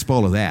won't grasp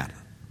all of that.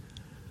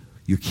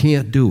 You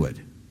can't do it.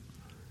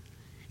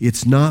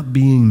 It's not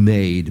being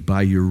made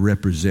by your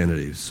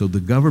representatives. So the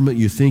government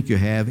you think you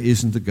have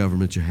isn't the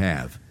government you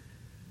have.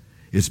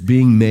 It's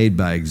being made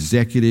by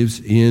executives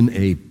in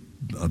a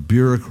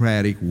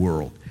bureaucratic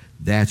world.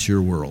 That's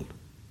your world.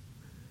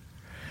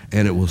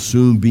 And it will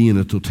soon be in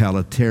a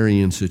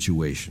totalitarian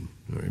situation.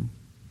 All right?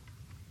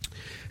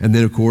 And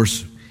then, of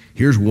course,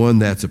 here's one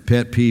that's a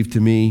pet peeve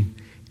to me: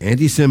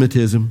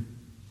 anti-Semitism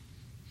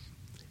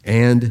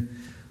and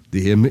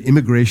the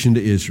immigration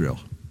to Israel.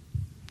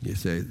 You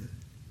say,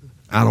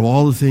 out of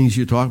all the things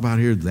you talk about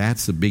here,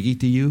 that's a biggie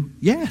to you?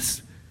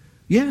 Yes.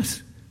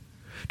 Yes.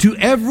 To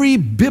every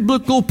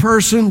biblical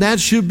person,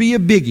 that should be a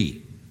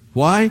biggie.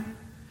 Why?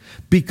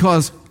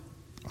 Because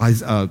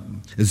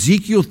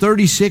Ezekiel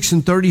 36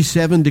 and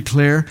 37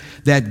 declare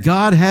that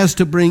God has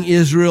to bring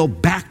Israel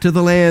back to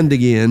the land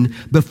again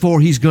before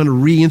he's going to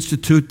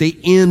reinstitute the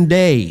end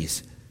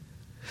days.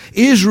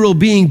 Israel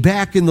being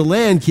back in the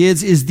land,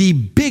 kids, is the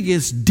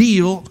biggest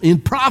deal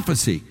in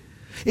prophecy.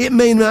 It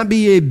may not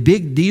be a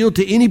big deal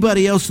to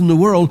anybody else in the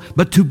world,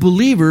 but to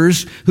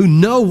believers who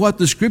know what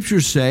the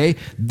scriptures say,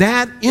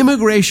 that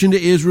immigration to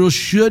Israel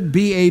should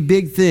be a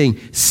big thing.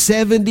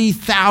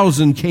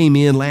 70,000 came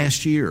in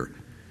last year.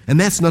 And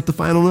that's not the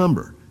final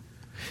number.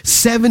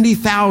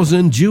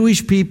 70,000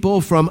 Jewish people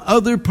from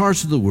other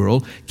parts of the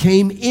world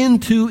came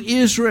into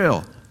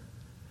Israel.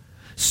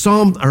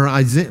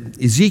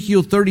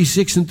 Ezekiel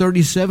 36 and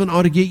 37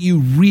 ought to get you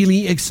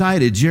really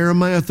excited.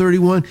 Jeremiah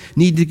 31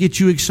 need to get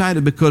you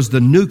excited because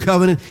the new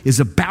covenant is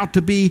about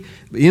to be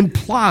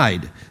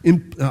employed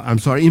with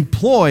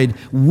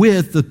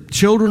the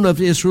children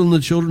of Israel and the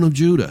children of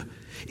Judah.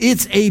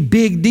 It's a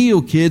big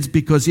deal, kids,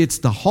 because it's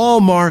the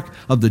hallmark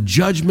of the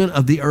judgment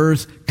of the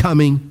earth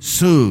coming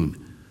soon.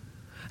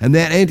 And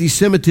that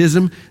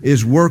anti-Semitism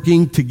is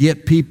working to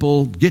get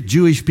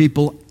Jewish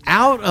people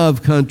out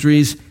of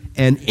countries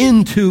and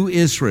into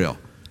Israel.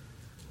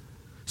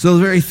 So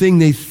the very thing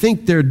they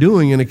think they're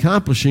doing and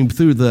accomplishing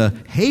through the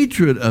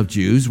hatred of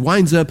Jews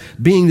winds up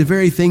being the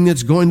very thing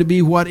that's going to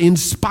be what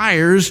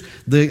inspires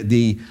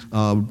the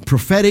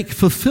prophetic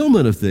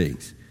fulfillment of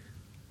things.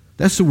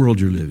 That's the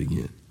world you're living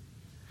in.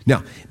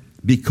 Now,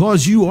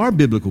 because you are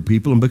biblical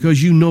people and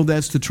because you know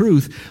that's the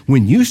truth,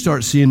 when you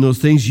start seeing those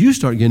things, you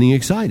start getting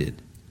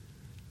excited.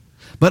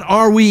 But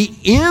are we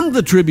in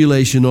the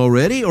tribulation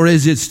already, or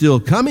is it still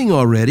coming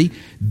already?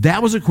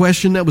 That was a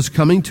question that was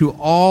coming to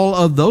all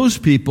of those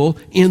people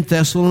in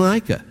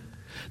Thessalonica.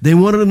 They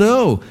wanted to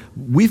know,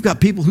 we've got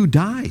people who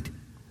died.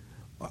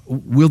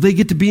 Will they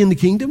get to be in the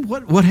kingdom?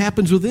 What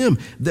happens with them?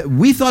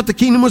 We thought the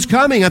kingdom was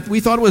coming. We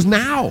thought it was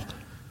now.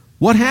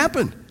 What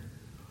happened?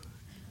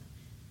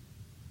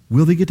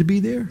 Will they get to be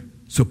there?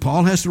 So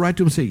Paul has to write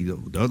to them and say,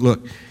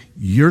 look,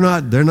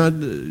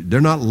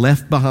 they're not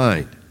left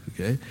behind,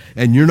 okay?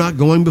 And you're not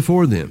going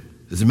before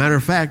them. As a matter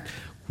of fact,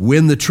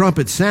 when the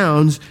trumpet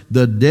sounds,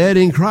 the dead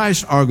in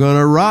Christ are going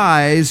to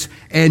rise,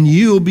 and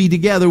you'll be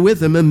together with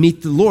them and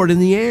meet the Lord in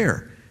the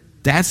air.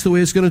 That's the way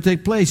it's going to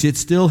take place. It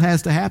still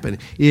has to happen.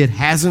 It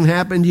hasn't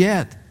happened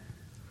yet.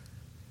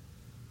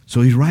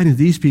 So he's writing to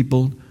these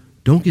people,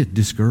 don't get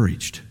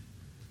discouraged.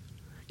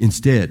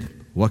 Instead,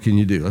 what can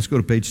you do? Let's go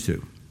to page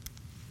 2.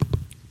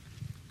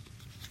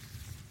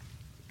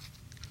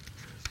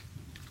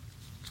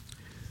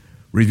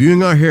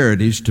 Reviewing our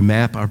heritage to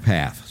map our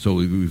path. So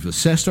we've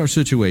assessed our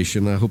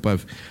situation. I hope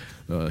I've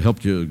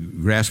helped you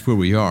grasp where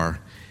we are.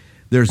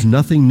 There's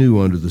nothing new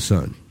under the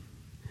sun.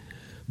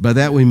 By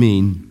that we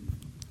mean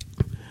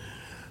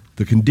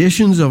the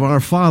conditions of our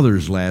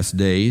fathers' last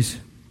days,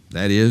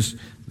 that is,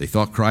 they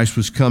thought Christ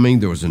was coming,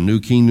 there was a new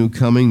kingdom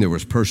coming, there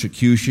was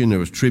persecution, there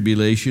was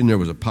tribulation, there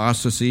was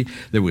apostasy,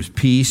 there was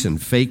peace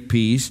and fake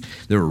peace,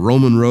 there were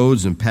Roman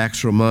roads and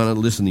Pax Romana.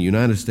 Listen, the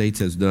United States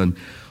has done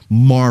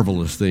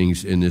marvelous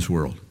things in this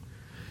world.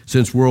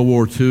 Since World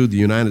War II, the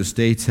United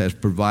States has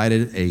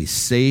provided a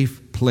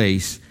safe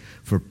place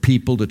for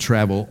people to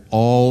travel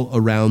all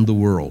around the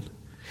world.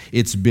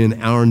 It's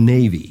been our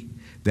Navy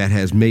that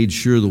has made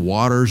sure the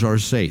waters are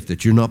safe,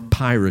 that you're not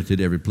pirated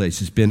every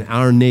place. It's been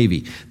our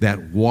Navy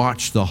that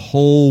watched the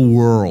whole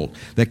world,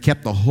 that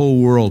kept the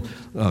whole world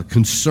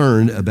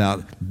concerned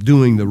about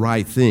doing the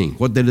right thing.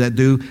 What did that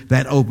do?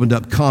 That opened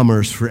up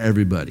commerce for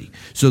everybody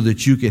so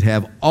that you could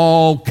have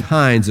all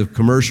kinds of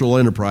commercial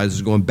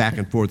enterprises going back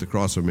and forth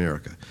across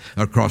America,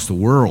 across the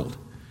world.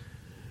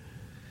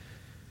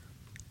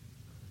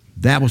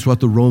 That was what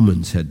the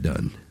Romans had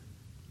done.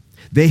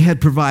 They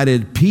had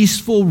provided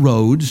peaceful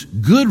roads,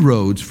 good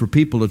roads for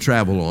people to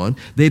travel on.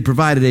 They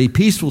provided a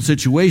peaceful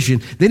situation.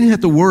 They didn't have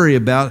to worry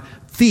about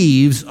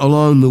thieves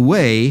along the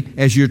way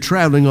as you're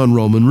traveling on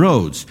Roman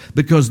roads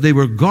because they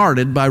were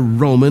guarded by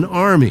Roman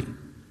army.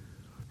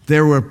 They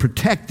were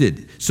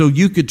protected so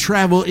you could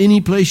travel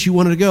any place you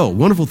wanted to go.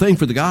 Wonderful thing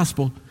for the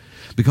gospel.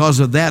 Because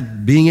of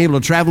that, being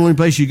able to travel any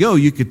place you go,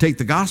 you could take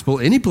the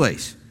gospel any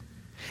place.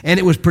 And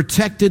it was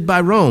protected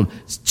by Rome,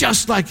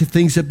 just like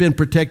things have been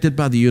protected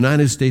by the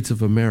United States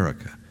of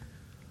America.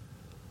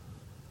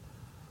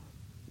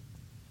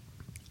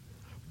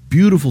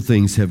 Beautiful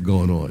things have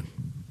gone on,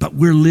 but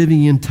we're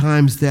living in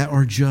times that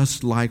are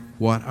just like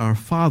what our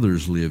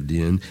fathers lived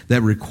in,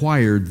 that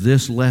required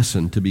this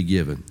lesson to be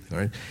given. All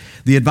right?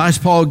 The advice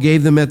Paul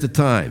gave them at the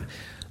time,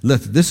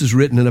 this is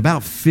written in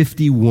about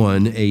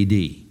 51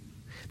 A.D.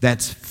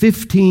 That's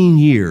 15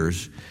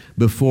 years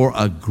before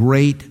a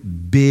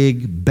great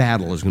big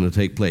battle is going to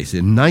take place.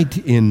 In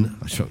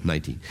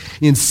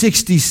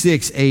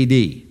 66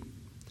 A.D.,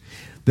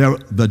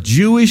 the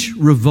Jewish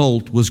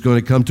revolt was going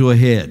to come to a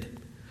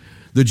head.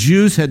 The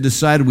Jews had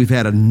decided we've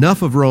had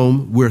enough of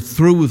Rome, we're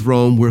through with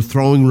Rome, we're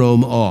throwing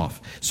Rome off.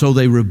 So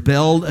they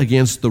rebelled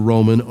against the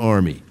Roman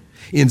army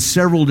in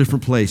several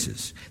different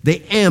places.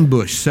 They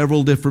ambushed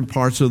several different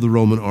parts of the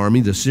Roman army.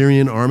 The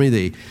Syrian army,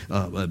 they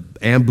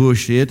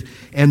ambushed it,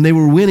 and they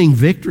were winning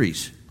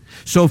victories.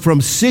 So from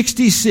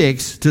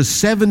 66 to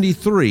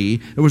 73,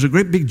 there was a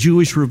great big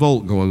Jewish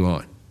revolt going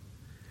on.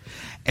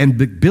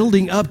 And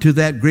building up to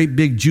that great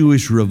big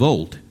Jewish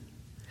revolt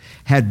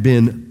had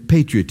been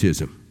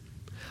patriotism,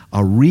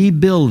 a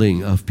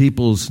rebuilding of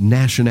people's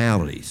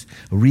nationalities,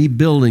 a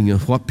rebuilding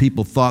of what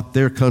people thought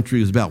their country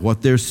was about,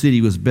 what their city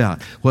was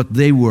about, what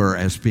they were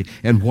as people,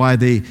 and why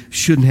they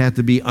shouldn't have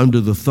to be under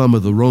the thumb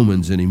of the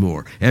Romans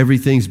anymore.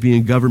 Everything's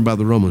being governed by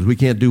the Romans. We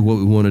can't do what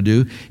we want to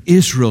do.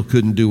 Israel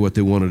couldn't do what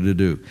they wanted to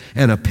do.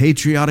 And a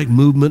patriotic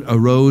movement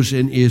arose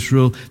in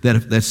Israel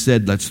that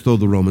said, let's throw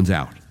the Romans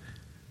out.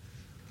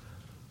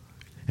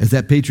 As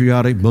that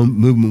patriotic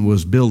movement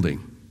was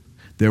building,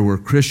 there were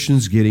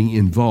Christians getting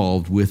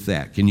involved with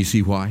that. Can you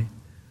see why?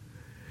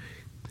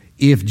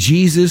 If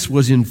Jesus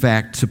was in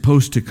fact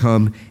supposed to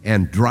come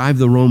and drive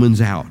the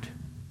Romans out,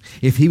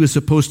 if he was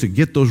supposed to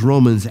get those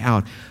Romans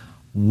out,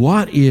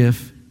 what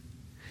if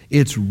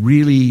it's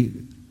really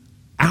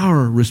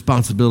our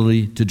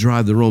responsibility to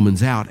drive the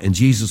Romans out and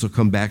Jesus will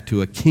come back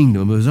to a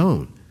kingdom of his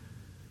own?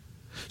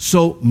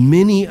 So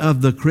many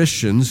of the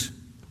Christians,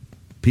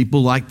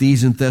 people like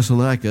these in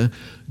Thessalonica,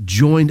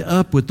 joined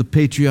up with the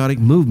patriotic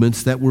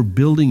movements that were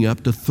building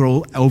up to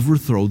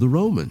overthrow the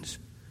Romans.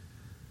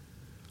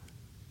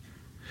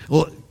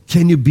 Well,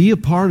 can you be a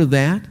part of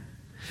that?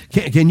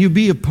 Can you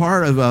be a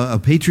part of a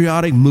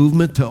patriotic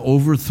movement to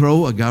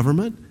overthrow a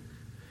government?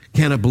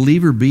 Can a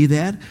believer be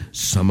that?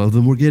 Some of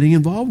them were getting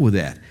involved with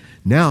that.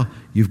 Now,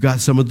 you've got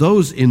some of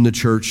those in the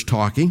church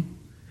talking,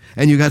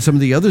 and you've got some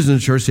of the others in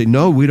the church saying,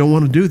 no, we don't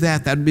want to do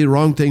that. That would be the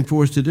wrong thing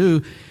for us to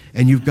do.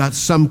 And you've got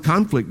some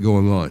conflict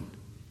going on.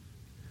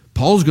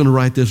 Paul's going to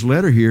write this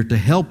letter here to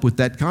help with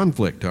that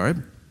conflict, all right?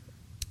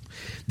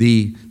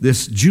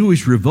 This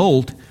Jewish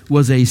revolt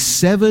was a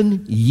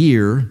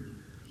 7-year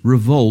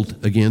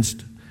revolt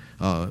against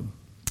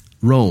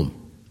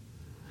Rome.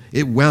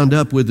 It wound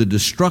up with the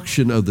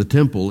destruction of the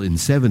temple in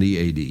 70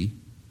 A.D.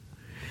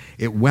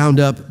 It wound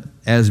up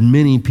as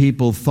many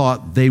people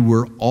thought they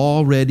were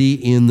already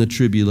in the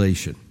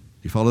tribulation.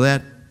 You follow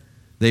that?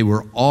 They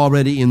were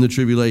already in the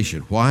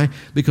tribulation. Why?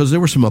 Because there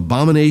were some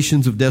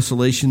abominations of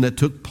desolation that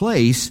took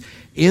place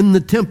in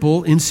the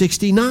temple in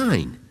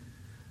 69.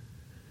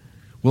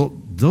 Well,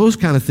 those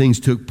kind of things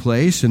took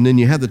place, and then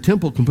you had the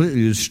temple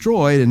completely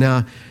destroyed, and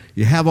now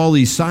you have all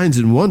these signs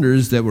and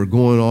wonders that were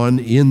going on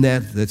in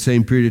that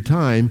same period of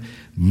time.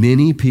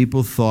 Many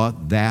people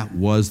thought that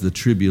was the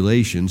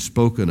tribulation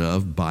spoken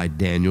of by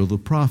Daniel the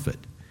prophet.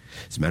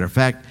 As a matter of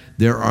fact,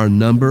 there are a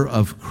number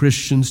of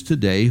Christians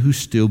today who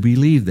still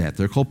believe that.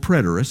 They're called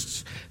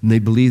preterists, and they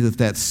believe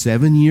that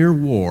 7-year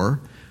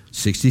war,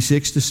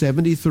 66 to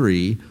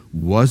 73,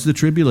 was the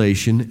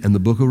tribulation, and the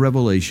book of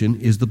Revelation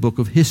is the book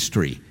of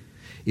history.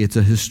 It's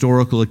a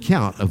historical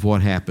account of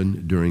what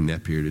happened during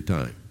that period of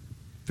time.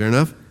 Fair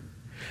enough?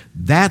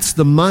 That's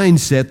the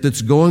mindset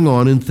that's going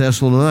on in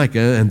Thessalonica,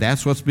 and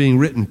that's what's being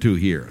written to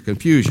here,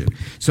 confusion.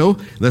 So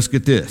let's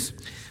get this.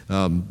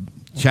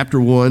 Chapter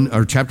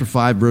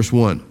 5, verse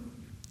 1.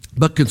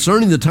 But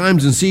concerning the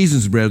times and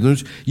seasons, brethren,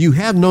 you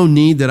have no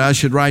need that I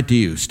should write to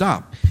you.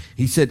 Stop.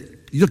 He said,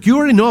 look, you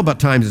already know about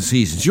times and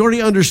seasons. You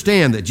already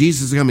understand that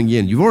Jesus is coming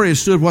in. You've already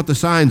understood what the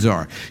signs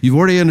are. You've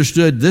already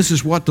understood this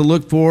is what to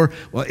look for.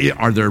 Well,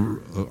 are there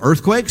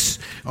earthquakes?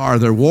 Are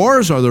there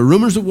wars? Are there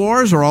rumors of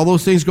wars? Are all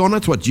those things going on?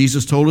 That's what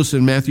Jesus told us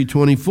in Matthew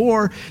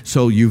 24.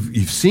 So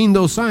you've seen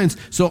those signs.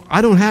 So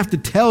I don't have to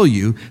tell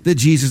you that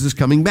Jesus is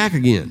coming back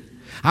again.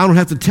 I don't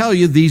have to tell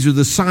you these are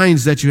the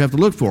signs that you have to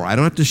look for. I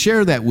don't have to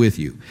share that with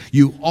you.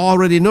 You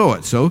already know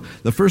it. So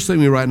the first thing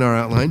we write in our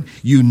outline,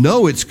 you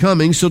know it's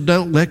coming, so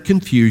don't let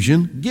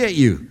confusion get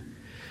you.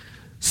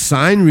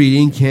 Sign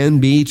reading can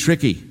be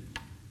tricky.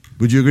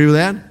 Would you agree with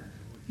that?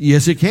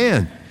 Yes, it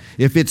can.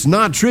 If it's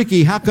not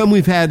tricky, how come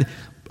we've had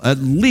at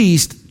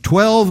least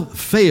 12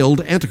 failed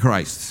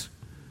antichrists?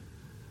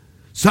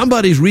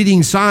 Somebody's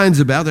reading signs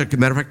about it. As a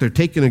matter of fact, they're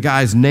taking a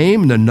guy's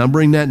name and they're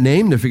numbering that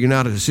name. They're figuring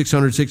out it's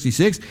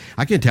 666.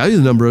 I can't tell you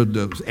the number of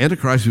the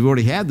antichrists we've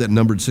already had that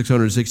numbered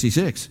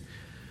 666.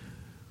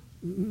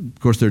 Of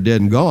course, they're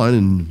dead and gone,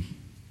 and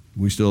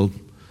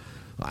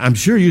I'm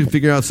sure you can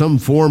figure out some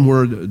form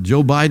where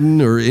Joe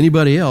Biden or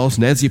anybody else,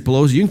 Nancy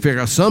Pelosi, you can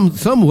figure out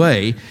some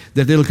way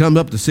that it'll come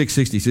up to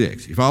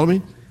 666. You follow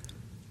me?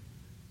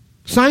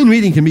 Sign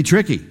reading can be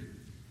tricky.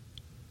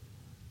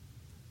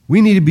 We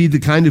need to be the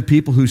kind of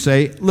people who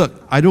say,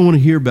 look, I don't want to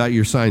hear about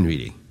your sign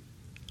reading.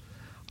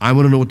 I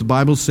want to know what the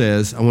Bible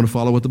says. I want to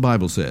follow what the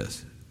Bible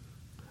says.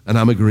 And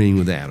I'm agreeing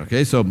with that,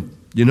 okay? So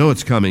you know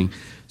it's coming,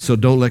 so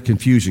don't let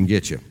confusion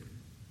get you.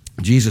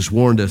 Jesus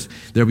warned us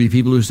there'll be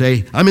people who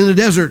say, I'm in the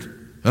desert.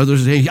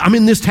 Others say, I'm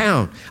in this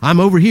town. I'm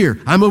over here.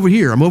 I'm over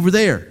here. I'm over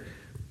there.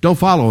 Don't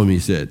follow him, he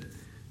said.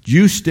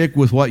 You stick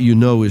with what you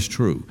know is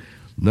true.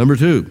 Number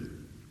 2,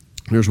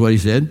 here's what he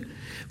said.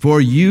 For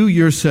you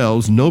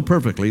yourselves know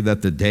perfectly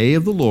that the day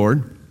of the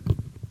Lord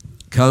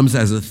comes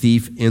as a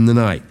thief in the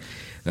night.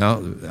 Now,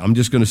 I'm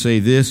just going to say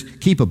this.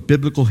 Keep a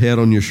biblical head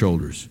on your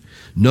shoulders.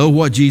 Know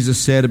what Jesus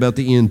said about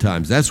the end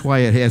times. That's why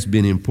it has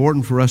been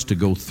important for us to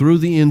go through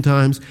the end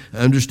times,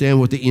 understand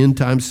what the end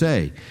times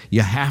say. You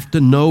have to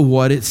know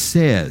what it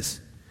says,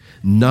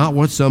 not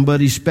what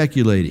somebody's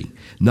speculating,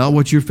 not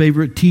what your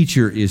favorite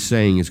teacher is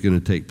saying is going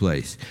to take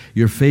place.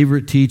 Your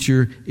favorite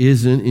teacher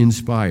isn't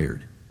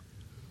inspired.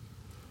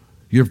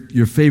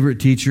 Your favorite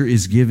teacher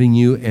is giving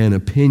you an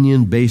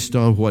opinion based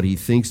on what he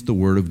thinks the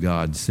Word of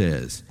God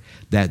says.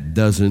 That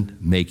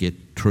doesn't make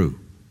it true.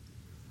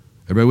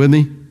 Everybody with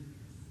me?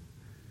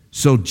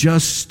 So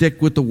just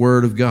stick with the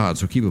Word of God.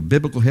 So keep a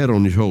biblical head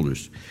on your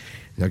shoulders.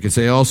 I can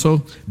say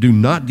also, do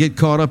not get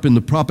caught up in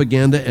the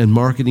propaganda and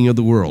marketing of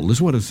the world.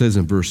 Listen to what it says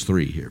in verse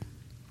 3 here.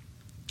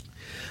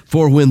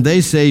 For when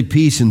they say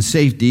peace and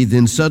safety,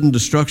 then sudden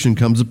destruction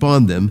comes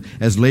upon them,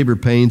 as labor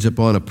pains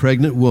upon a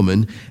pregnant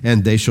woman,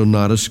 and they shall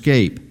not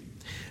escape.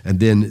 And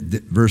then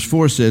verse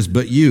 4 says,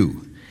 but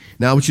you.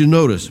 Now I want you to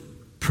notice,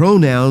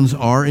 pronouns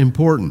are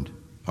important.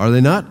 Are they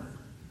not?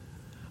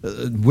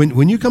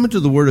 When you come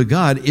into the Word of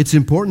God, it's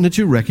important that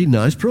you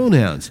recognize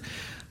pronouns.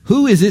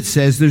 Who is it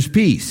says there's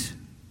peace?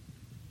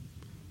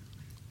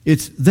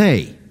 It's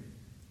they.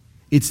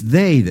 It's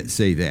they that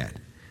say that.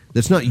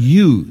 That's not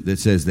you that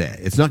says that.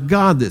 It's not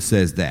God that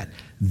says that.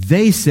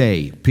 They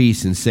say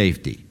peace and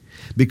safety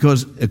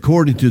because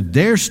according to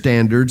their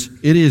standards,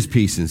 it is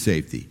peace and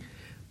safety.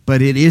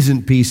 But it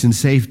isn't peace and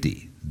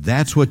safety.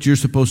 That's what you're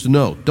supposed to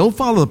know. Don't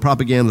follow the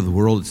propaganda of the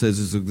world that says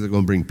it's going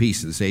to bring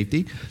peace and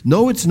safety.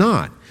 No, it's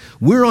not.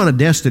 We're on a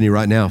destiny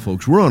right now,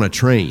 folks. We're on a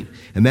train,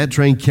 and that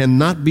train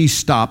cannot be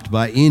stopped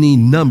by any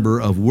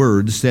number of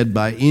words said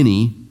by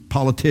any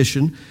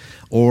politician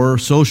or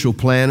social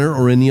planner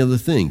or any other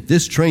thing.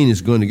 This train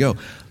is going to go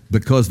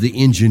because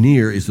the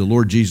engineer is the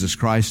Lord Jesus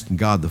Christ and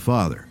God the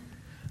Father.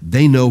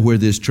 They know where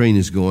this train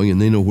is going, and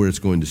they know where it's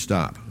going to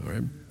stop. All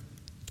right?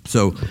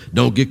 So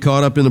don't get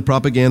caught up in the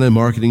propaganda and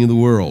marketing of the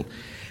world.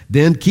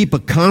 Then keep a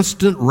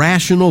constant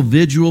rational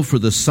vigil for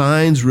the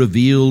signs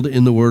revealed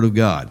in the Word of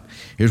God.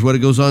 Here's what it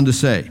goes on to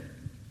say.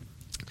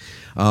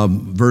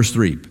 Verse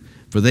 3.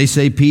 For they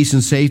say peace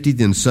and safety,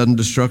 then sudden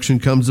destruction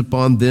comes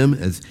upon them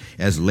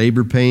as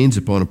labor pains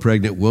upon a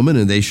pregnant woman,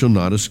 and they shall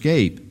not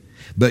escape.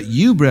 But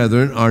you,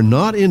 brethren, are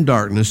not in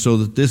darkness, so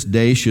that this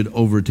day should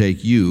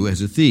overtake you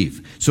as a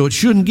thief. So it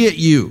shouldn't get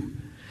you.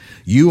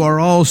 You are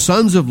all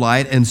sons of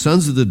light and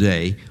sons of the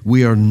day.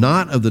 We are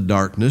not of the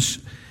darkness,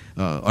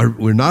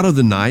 we're not of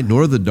the night,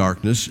 nor of the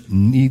darkness.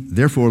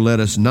 Therefore let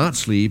us not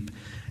sleep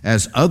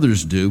as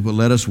others do, but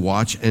let us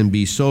watch and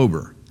be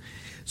sober.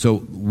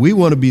 So we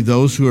want to be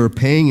those who are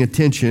paying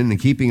attention and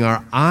keeping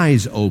our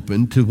eyes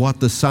open to what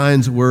the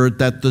signs were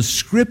that the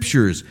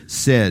Scriptures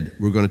said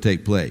were going to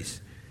take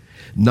place.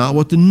 Not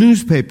what the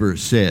newspaper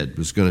said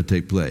was going to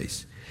take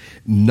place.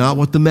 Not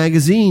what the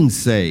magazines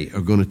say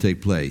are going to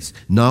take place.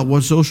 Not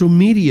what social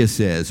media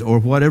says or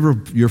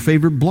whatever your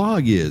favorite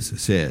blog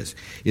says.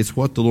 It's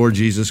what the Lord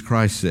Jesus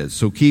Christ says.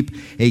 So keep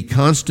a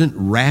constant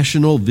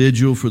rational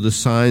vigil for the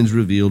signs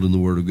revealed in the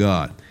Word of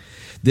God.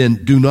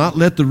 Then do not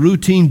let the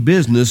routine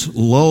business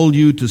lull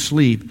you to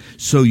sleep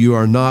so you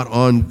are not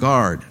on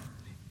guard.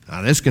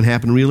 Now, this can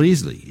happen real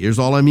easily. Here's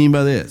all I mean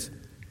by this.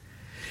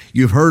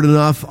 You've heard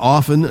enough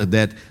often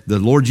that the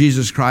Lord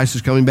Jesus Christ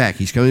is coming back.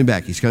 He's coming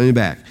back. He's coming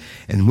back.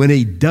 And when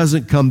he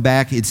doesn't come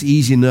back, it's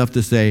easy enough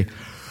to say,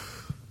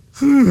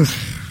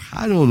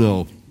 I don't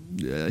know.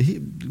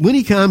 When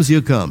he comes,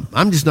 he'll come.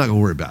 I'm just not going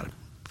to worry about it.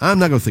 I'm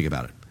not going to think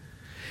about it.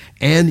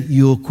 And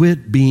you'll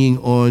quit being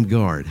on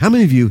guard. How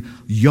many of you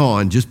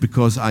yawn just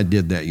because I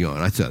did that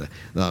yawn?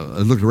 I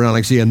looked around,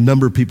 I see a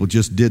number of people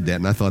just did that,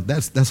 and I thought,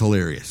 that's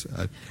hilarious.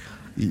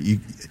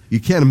 You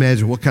can't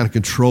imagine what kind of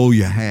control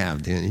you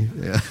have, Danny.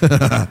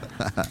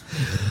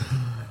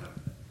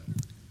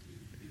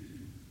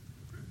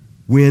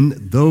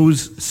 When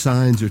those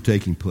signs are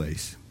taking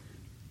place,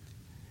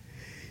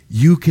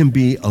 you can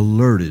be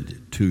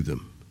alerted to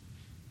them.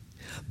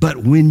 But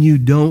when you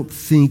don't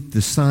think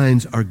the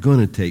signs are going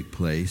to take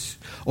place,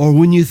 or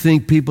when you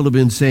think people have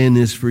been saying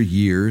this for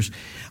years,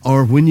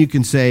 or when you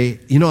can say,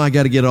 I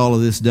got to get all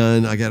of this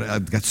done,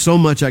 I've got so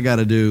much I got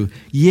to do.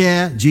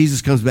 Yeah,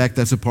 Jesus comes back,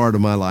 that's a part of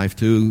my life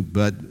too,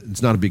 but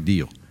it's not a big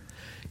deal.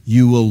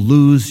 You will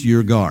lose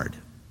your guard.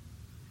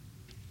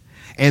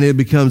 And it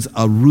becomes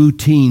a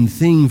routine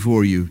thing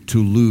for you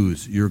to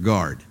lose your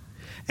guard.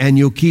 And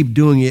you'll keep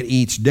doing it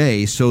each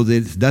day so that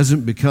it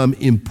doesn't become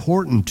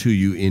important to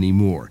you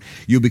anymore.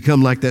 You'll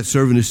become like that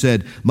servant who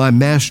said, my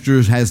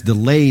master has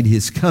delayed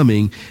his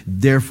coming,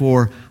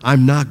 therefore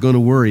I'm not going to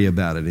worry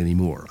about it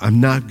anymore.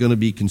 I'm not going to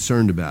be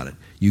concerned about it.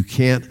 You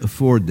can't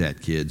afford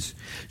that, kids.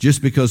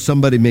 Just because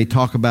somebody may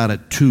talk about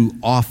it too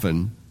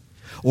often,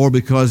 or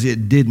because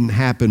it didn't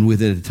happen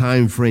within a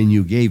time frame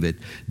you gave it,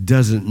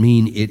 doesn't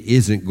mean it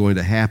isn't going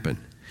to happen.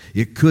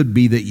 It could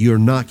be that you're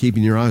not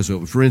keeping your eyes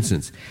open. For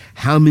instance,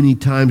 how many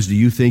times do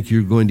you think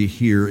you're going to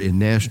hear in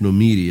national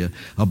media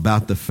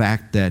about the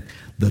fact that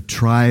the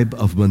tribe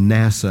of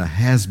Manasseh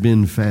has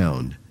been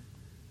found?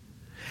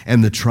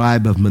 And the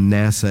tribe of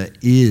Manasseh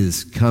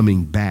is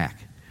coming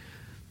back.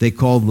 They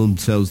call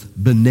themselves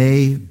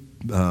B'nai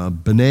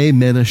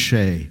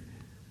Menashe.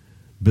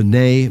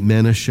 B'nai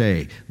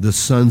Menashe, the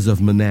sons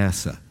of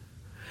Manasseh.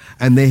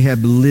 And they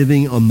have been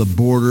living on the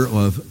border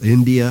of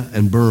India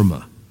and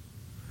Burma.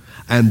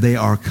 And they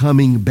are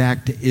coming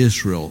back to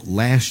Israel.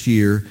 Last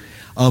year,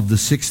 of the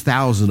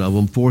 6,000 of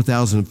them,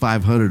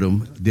 4,500 of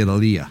them did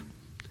Aliyah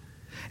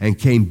and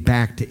came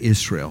back to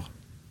Israel.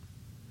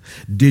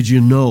 Did you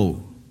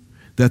know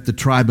that the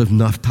tribe of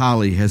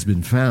Naphtali has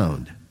been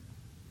found?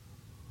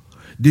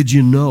 Did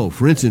you know,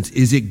 for instance,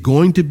 is it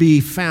going to be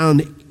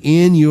found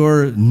in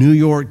your New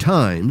York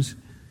Times?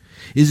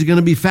 Is it going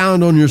to be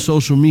found on your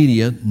social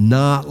media?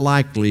 Not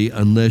likely,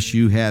 unless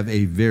you have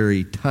a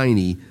very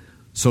tiny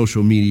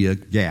social media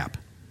gap.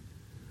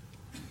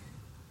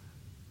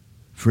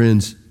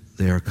 Friends,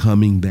 they are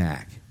coming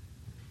back.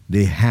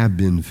 They have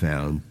been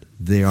found.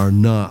 They are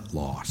not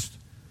lost.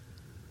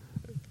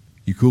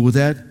 You cool with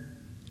that?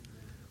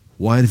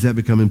 Why does that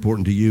become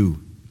important to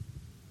you?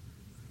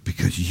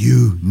 Because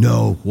you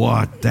know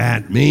what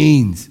that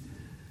means.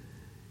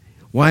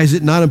 Why is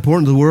it not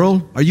important to the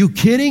world? Are you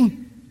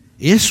kidding?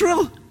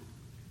 Israel?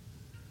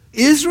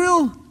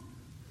 Israel?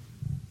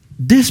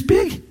 This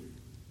big?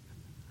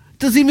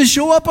 Doesn't even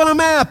show up on a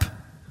map.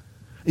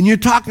 And you're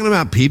talking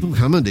about people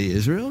coming to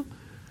Israel?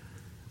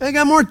 They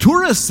got more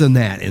tourists than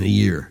that in a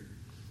year.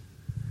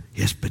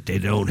 Yes, but they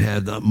don't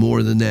have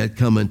more than that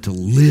coming to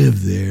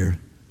live there.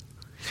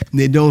 And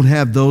they don't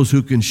have those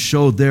who can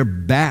show their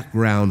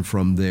background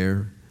from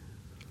there.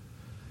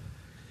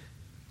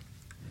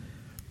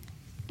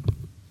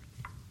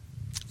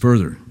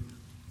 Further,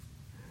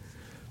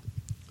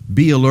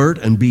 be alert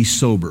and be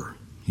sober.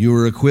 You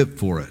are equipped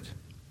for it.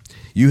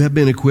 You have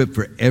been equipped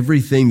for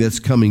everything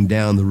that's coming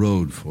down the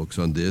road, folks,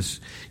 on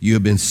this. You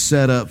have been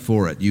set up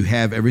for it. You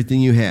have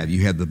everything you have.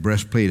 You have the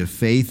breastplate of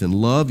faith and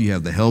love. You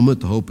have the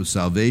helmet, the hope of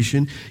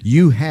salvation.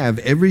 You have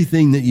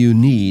everything that you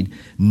need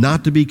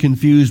not to be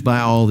confused by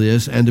all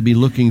this and to be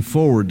looking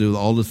forward to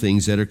all the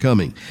things that are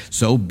coming.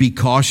 So be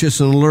cautious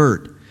and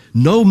alert.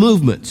 No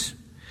movements.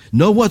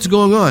 Know what's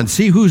going on.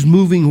 See who's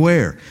moving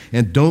where.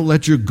 And don't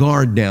let your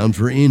guard down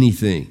for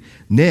anything.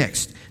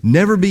 Next,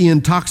 never be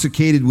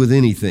intoxicated with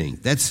anything.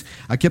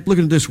 I kept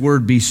looking at this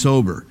word, be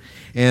sober.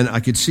 And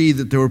I could see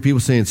that there were people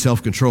saying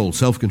self-controlled,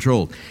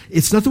 self-controlled.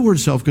 It's not the word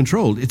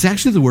self-controlled. It's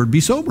actually the word be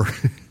sober.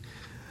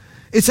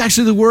 It's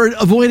actually the word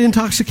avoid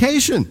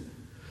intoxication.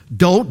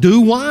 Don't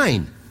do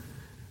wine.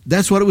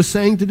 That's what it was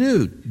saying to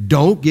do.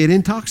 Don't get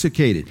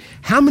intoxicated.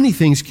 How many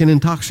things can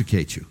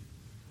intoxicate you?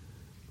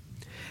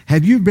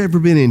 Have you ever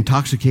been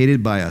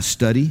intoxicated by a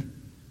study?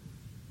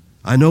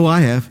 I know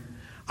I have.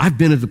 I've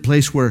been at the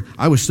place where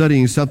I was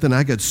studying something.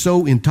 I got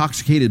so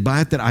intoxicated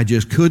by it that I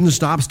just couldn't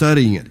stop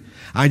studying it.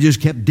 I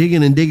just kept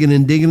digging and digging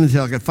and digging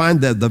until I could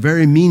find the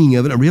very meaning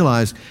of it and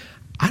realized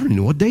I don't even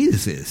know what day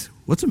this is.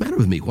 What's the matter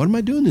with me? What am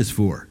I doing this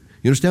for?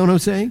 You understand what I'm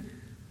saying?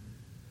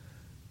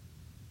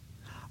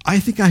 I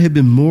think I have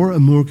been more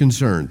and more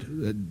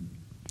concerned.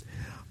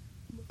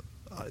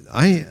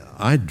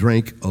 I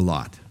drank a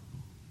lot.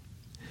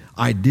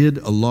 I did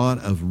a lot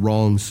of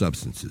wrong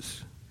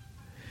substances.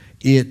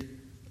 You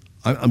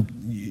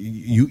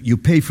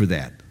pay for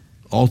that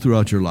all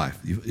throughout your life.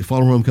 You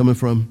follow where I'm coming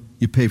from?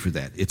 You pay for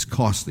that. It's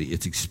costly.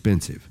 It's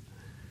expensive.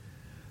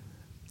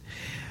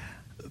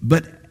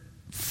 But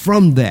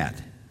from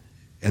that,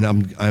 and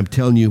I'm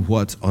telling you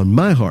what's on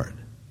my heart,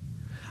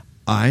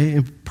 I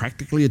am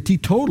practically a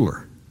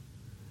teetotaler.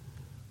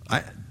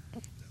 I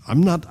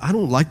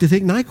don't like to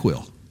take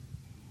NyQuil.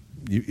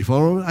 You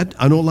follow?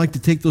 I don't like to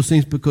take those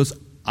things because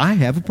I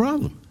have a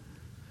problem.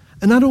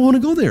 And I don't want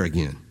to go there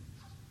again.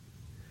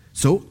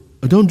 So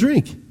I don't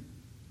drink.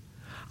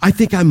 I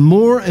think I'm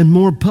more and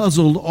more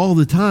puzzled all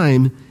the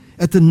time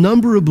at the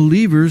number of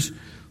believers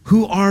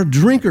who are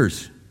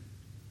drinkers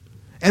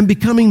and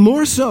becoming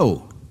more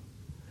so,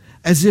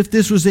 as if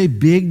this was a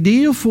big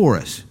deal for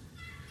us.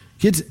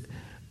 Kids,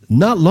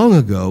 not long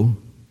ago,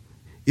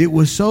 it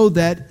was so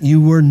that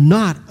you were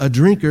not a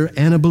drinker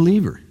and a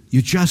believer.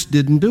 You just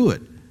didn't do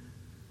it.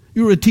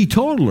 You were a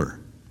teetotaler.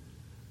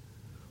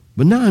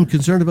 But now I'm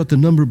concerned about the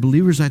number of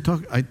believers I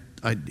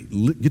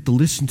get to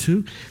listen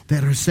to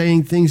that are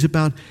saying things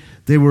about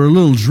they were a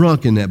little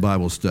drunk in that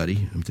Bible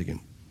study. I'm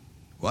thinking,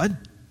 what?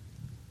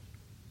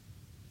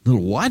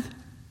 Little what?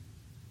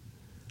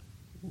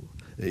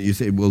 You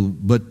say, well,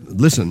 but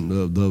listen,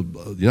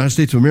 the United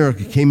States of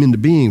America came into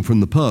being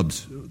from the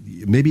pubs.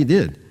 Maybe it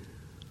did.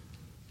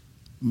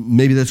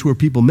 Maybe that's where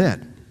people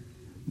met.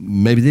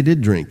 Maybe they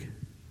did drink.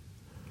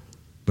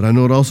 But I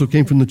know it also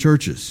came from the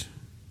churches,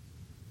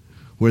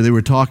 where they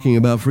were talking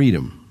about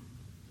freedom.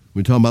 We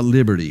were talking about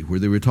liberty, where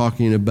they were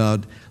talking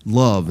about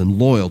love and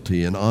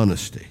loyalty and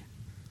honesty.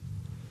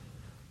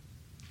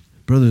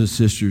 Brothers and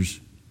sisters,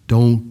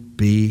 don't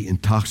be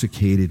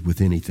intoxicated with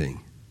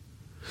anything.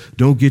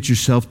 Don't get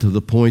yourself to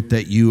the point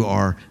that you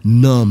are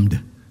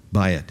numbed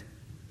by it.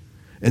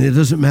 And it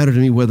doesn't matter to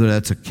me whether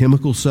that's a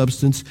chemical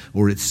substance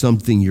or it's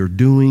something you're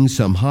doing,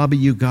 some hobby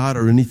you got,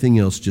 or anything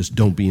else. Just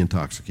don't be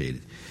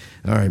intoxicated.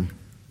 All right,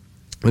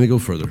 let me go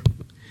further.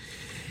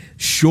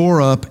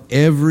 Shore up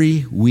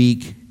every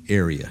weak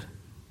area.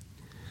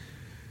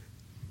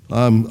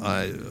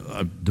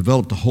 I've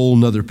developed a whole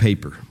nother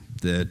paper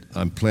that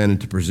I'm planning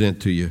to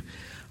present to you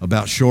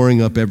about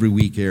shoring up every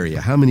weak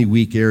area. How many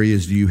weak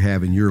areas do you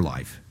have in your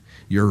life,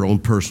 your own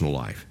personal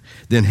life?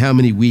 Then how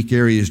many weak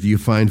areas do you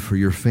find for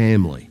your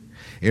family?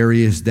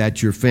 Areas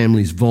that your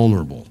family's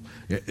vulnerable,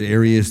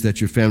 areas that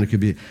your family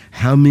could be.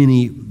 How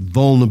many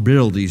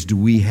vulnerabilities do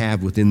we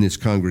have within this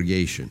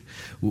congregation?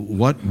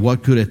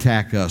 What could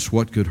attack us?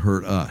 What could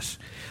hurt us?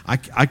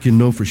 I can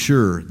know for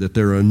sure that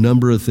there are a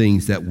number of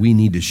things that we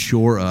need to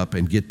shore up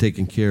and get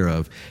taken care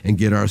of and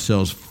get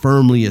ourselves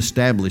firmly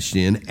established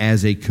in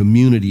as a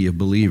community of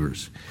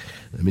believers.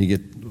 Let me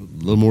get a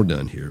little more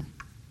done here.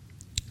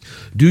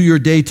 Do your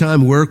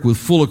daytime work with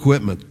full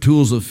equipment,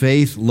 tools of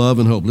faith, love,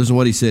 and hope. Listen to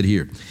what he said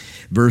here.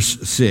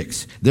 Verse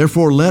 6,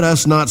 therefore let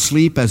us not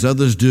sleep as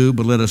others do,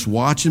 but let us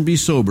watch and be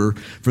sober.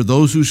 For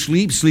those who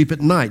sleep, sleep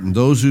at night, and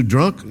those who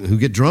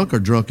get drunk are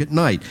drunk at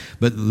night.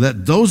 But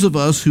let those of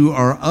us who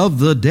are of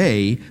the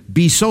day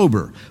be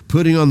sober,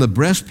 putting on the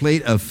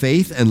breastplate of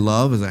faith and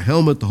love as a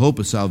helmet, the hope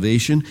of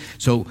salvation.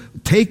 So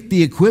take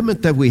the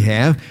equipment that we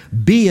have,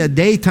 be a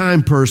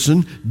daytime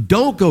person,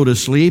 don't go to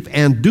sleep,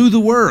 and do the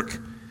work.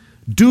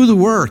 Do the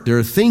work. There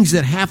are things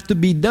that have to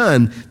be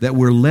done that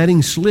we're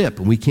letting slip,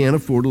 and we can't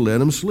afford to let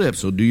them slip.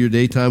 So do your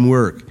daytime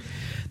work.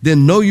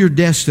 Then know your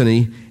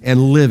destiny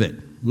and live it.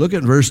 Look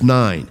at verse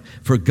 9.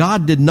 For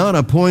God did not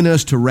appoint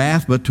us to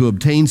wrath, but to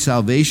obtain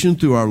salvation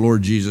through our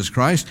Lord Jesus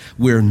Christ.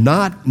 We're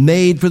not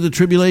made for the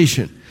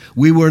tribulation.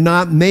 We were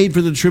not made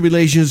for the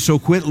tribulation, so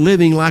quit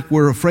living like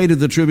we're afraid of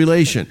the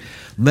tribulation.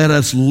 Let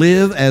us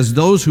live as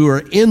those who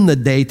are in the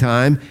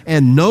daytime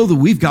and know that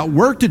we've got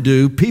work to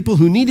do, people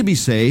who need to be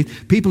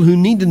saved, people who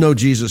need to know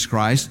Jesus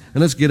Christ,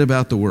 and let's get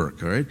about the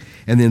work, all right?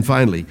 And then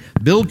finally,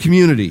 build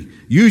community,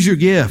 use your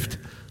gift,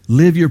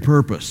 live your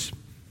purpose.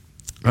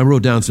 I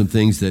wrote down some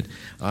things that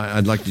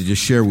I'd like to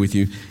just share with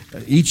you.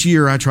 Each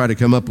year I try to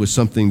come up with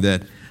something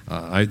that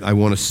I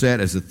want to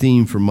set as a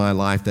theme for my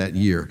life that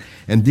year.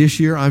 And this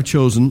year I've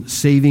chosen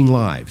saving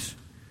lives.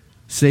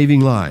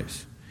 Saving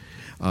lives.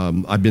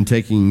 I've been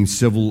taking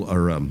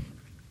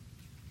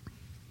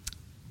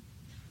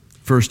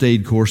first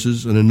aid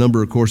courses and a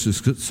number of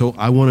courses, so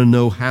I want to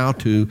know how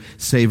to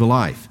save a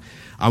life.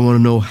 I want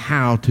to know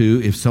how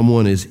to, if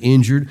someone is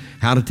injured,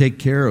 how to take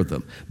care of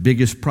them.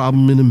 Biggest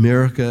problem in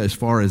America as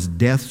far as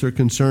deaths are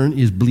concerned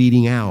is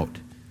bleeding out.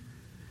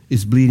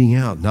 Is bleeding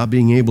out, not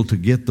being able to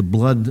get the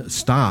blood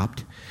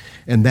stopped.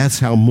 And that's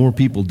how more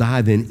people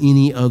die than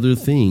any other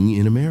thing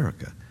in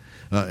America,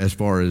 as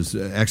far as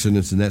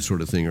accidents and that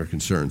sort of thing are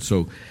concerned.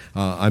 So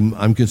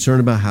I'm concerned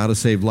about how to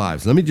save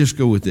lives. Let me just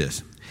go with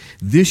this.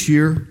 This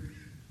year,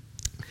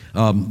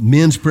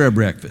 men's prayer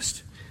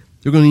breakfast.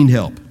 They're going to need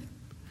help.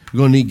 We're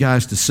going to need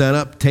guys to set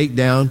up, take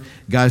down,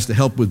 guys to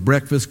help with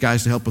breakfast,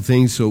 guys to help with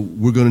things. So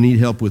we're going to need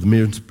help with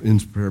men's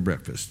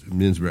breakfast,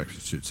 I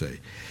should say.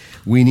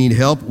 We need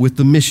help with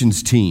the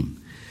missions team.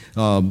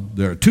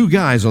 There are 2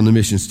 guys on the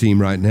missions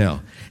team right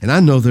now. And I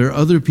know there are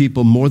other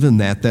people more than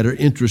that are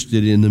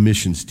interested in the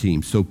missions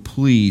team. So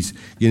please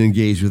get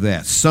engaged with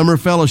that. Summer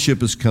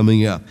fellowship is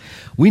coming up.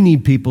 We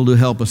need people to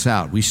help us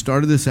out. We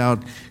started this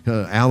out,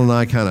 Al and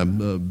I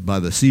kind of by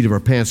the seat of our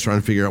pants trying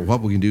to figure out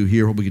what we can do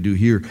here, what we can do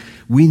here.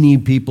 We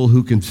need people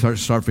who can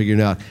start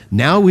figuring out.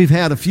 Now we've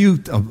had a few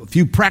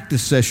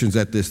practice sessions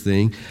at this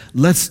thing.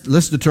 Let's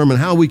determine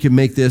how we can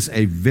make this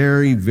a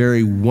very,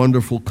 very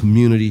wonderful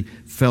community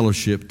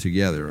fellowship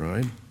together, all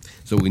right?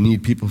 So we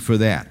need people for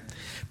that.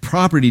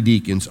 Property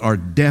deacons are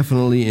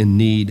definitely in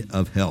need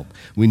of help.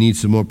 We need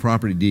some more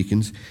property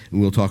deacons,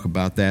 and we'll talk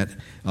about that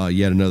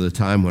yet another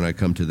time when I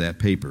come to that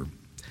paper.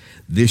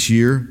 This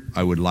year,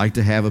 I would like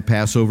to have a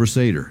Passover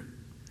Seder,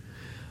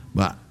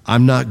 but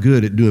I'm not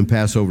good at doing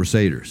Passover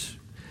Seders.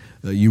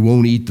 You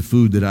won't eat the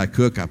food that I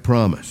cook, I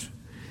promise.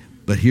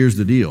 But here's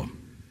the deal.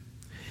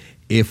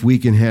 If we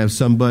can have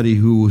somebody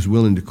who is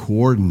willing to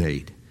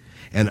coordinate,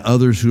 and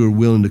others who are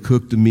willing to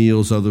cook the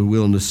meals, others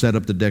willing to set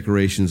up the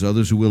decorations,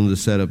 others who are willing to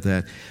set up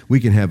that, we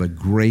can have a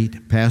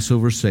great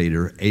Passover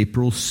Seder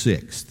April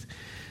 6th.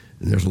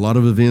 And there's a lot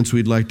of events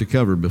we'd like to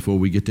cover before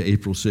we get to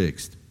April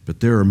 6th. But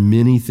there are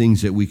many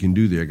things that we can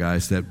do there,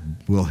 guys, that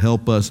will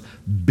help us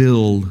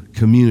build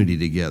community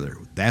together.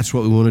 That's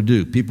what we want to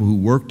do. People who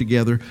work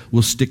together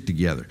will stick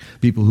together.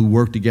 People who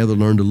work together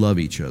learn to love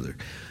each other.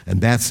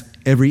 And that's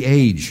every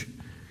age.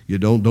 You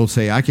don't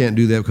say, I can't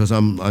do that because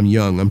I'm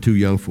young, I'm too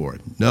young for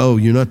it. No,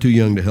 you're not too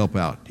young to help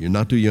out. You're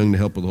not too young to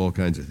help with all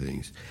kinds of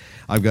things.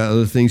 I've got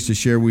other things to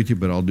share with you,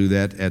 but I'll do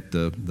that at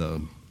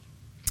the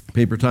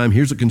paper time.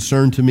 Here's a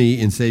concern to me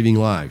in saving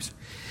lives.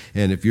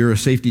 And if you're a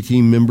safety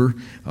team member,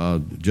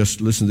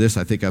 just listen to this.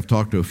 I think I've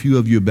talked to a few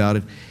of you about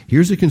it.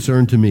 Here's a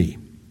concern to me.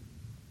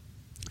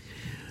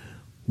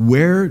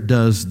 Where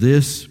does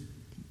this,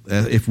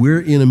 if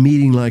we're in a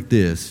meeting like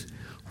this,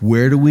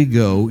 where do we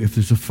go if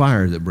there's a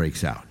fire that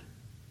breaks out?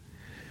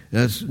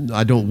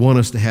 I don't want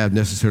us to have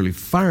necessarily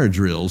fire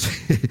drills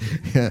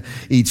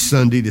each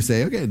Sunday to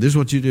say, okay, this is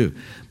what you do.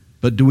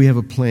 But do we have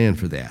a plan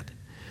for that?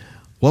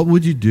 What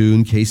would you do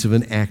in case of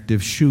an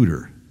active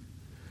shooter?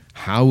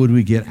 How would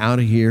we get out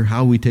of here?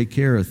 How would we take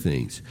care of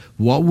things?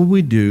 What would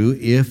we do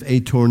if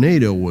a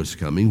tornado was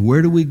coming?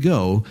 Where do we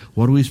go?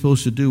 What are we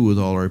supposed to do with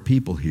all our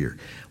people here?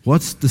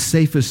 What's the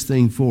safest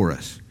thing for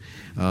us?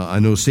 I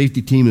know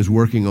safety team is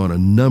working on a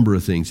number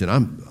of things, and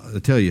I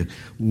tell you,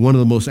 one of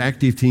the most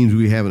active teams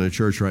we have in a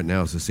church right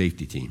now is the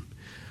safety team.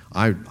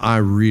 I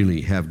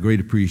really have great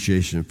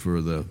appreciation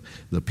for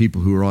the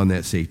people who are on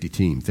that safety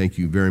team. Thank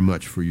you very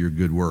much for your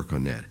good work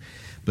on that.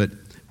 But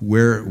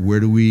where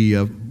do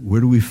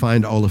we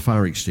find all the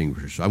fire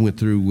extinguishers? I went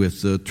through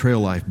with the Trail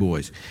Life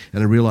boys,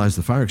 and I realized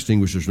the fire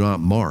extinguishers are not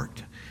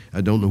marked.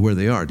 I don't know where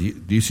they are. Do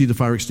you see the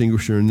fire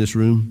extinguisher in this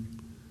room?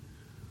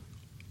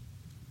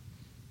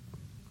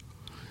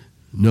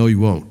 No, you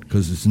won't,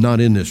 because it's not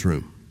in this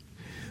room.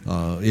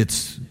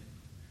 It's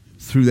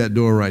through that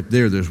door right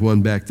there. There's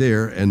one back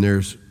there, and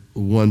there's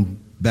one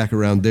back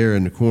around there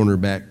in the corner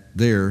back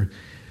there.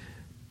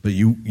 But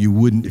you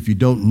wouldn't, if you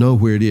don't know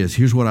where it is.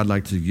 Here's what I'd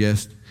like to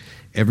suggest.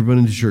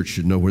 Everybody in the church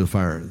should know where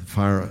the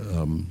fire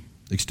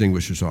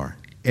extinguishers are.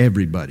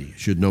 Everybody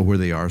should know where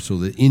they are so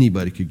that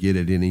anybody could get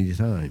it at any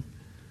time.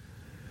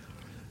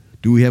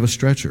 Do we have a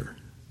stretcher?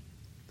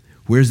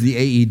 Where's the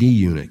AED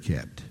unit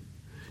kept?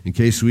 In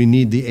case we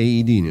need the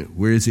AED unit,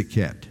 where is it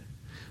kept?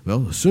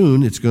 Well,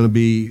 soon it's going to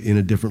be in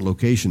a different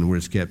location than where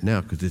it's kept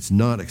now because it's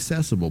not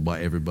accessible by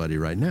everybody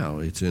right now.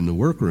 It's in the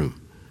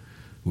workroom.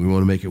 We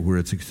want to make it where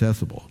it's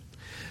accessible.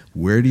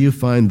 Where do you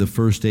find the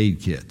first aid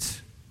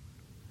kits?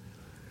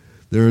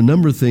 There are a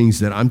number of things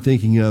that I'm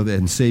thinking of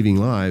in saving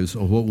lives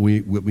on what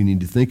we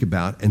need to think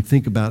about and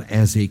think about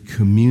as a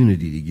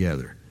community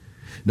together.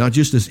 Not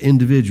just as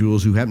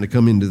individuals who happen to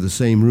come into the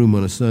same room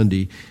on a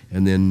Sunday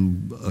and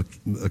then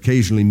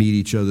occasionally meet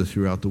each other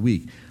throughout the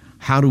week.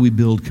 How do we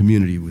build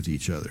community with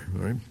each other?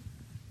 All right.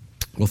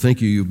 Well,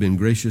 thank you. You've been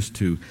gracious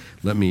to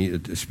let me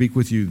speak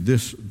with you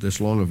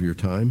this long of your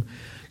time.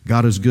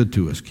 God is good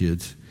to us,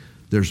 kids.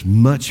 There's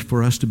much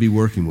for us to be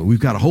working with. We've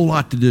got a whole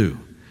lot to do.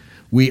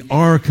 We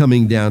are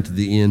coming down to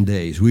the end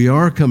days. We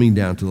are coming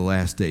down to the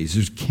last days.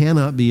 There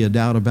cannot be a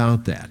doubt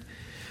about that.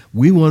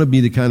 We want to be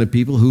the kind of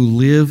people who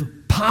live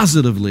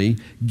positively,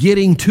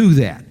 getting to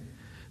that.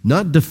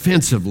 Not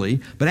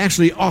defensively, but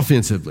actually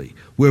offensively,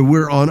 where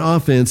we're on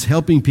offense,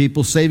 helping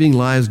people, saving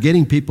lives,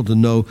 getting people to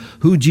know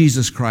who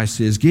Jesus Christ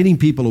is, getting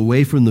people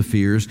away from the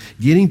fears,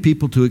 getting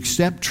people to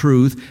accept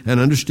truth and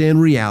understand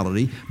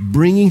reality,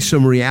 bringing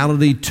some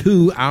reality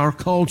to our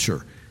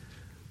culture.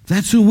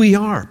 That's who we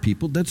are,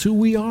 people. That's who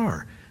we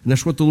are. And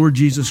that's what the Lord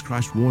Jesus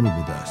Christ wanted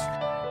with us.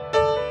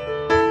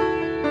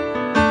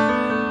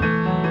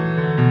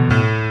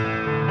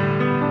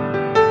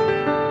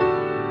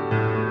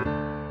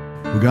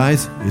 Well,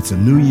 guys, it's a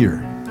new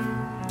year.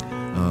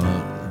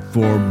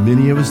 For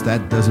many of us,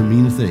 that doesn't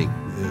mean a thing.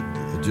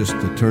 just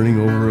the turning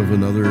over of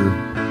another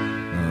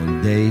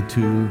day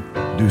to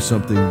do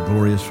something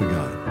glorious for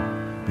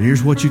God. But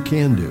here's what you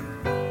can do.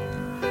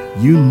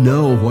 You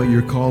know what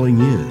your calling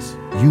is.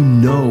 You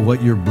know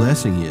what your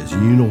blessing is.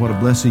 You know what a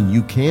blessing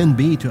you can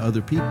be to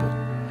other people.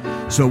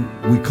 So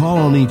we call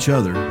on each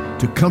other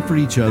to comfort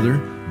each other,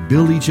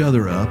 build each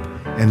other up,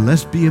 and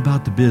let's be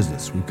about the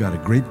business. We've got a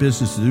great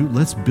business to do.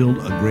 Let's build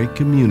a great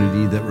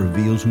community that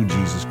reveals who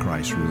Jesus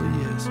Christ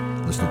really is.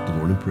 Let's look to the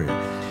Lord in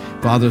prayer.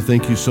 Father,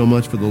 thank you so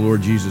much for the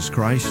Lord Jesus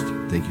Christ.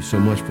 Thank you so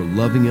much for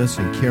loving us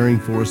and caring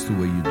for us the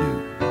way you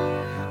do.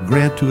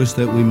 Grant to us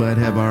that we might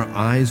have our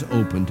eyes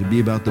open to be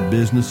about the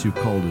business you've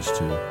called us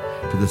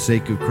to, for the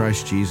sake of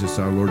Christ Jesus,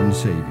 our Lord and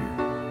Savior.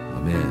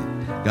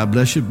 Amen. God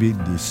bless you. Be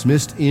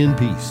dismissed in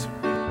peace.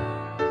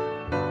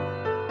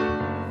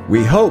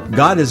 We hope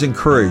God has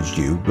encouraged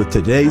you with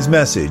today's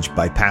message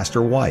by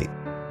Pastor White.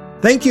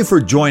 Thank you for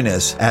joining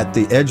us at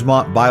the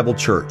Edgemont Bible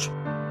Church.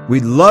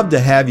 We'd love to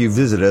have you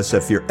visit us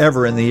if you're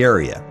ever in the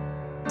area.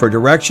 For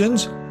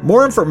directions,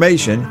 more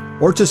information,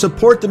 or to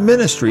support the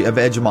ministry of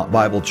Edgemont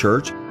Bible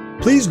Church,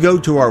 please go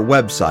to our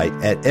website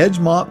at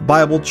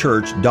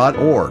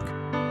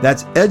edgemontbiblechurch.org.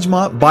 That's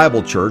Edgemont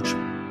Bible Church,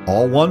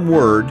 all one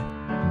word,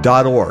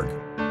 .org.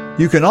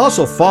 You can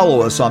also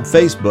follow us on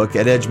Facebook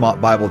at Edgemont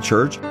Bible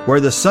Church,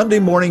 where the Sunday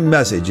morning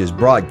message is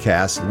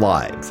broadcast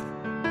live.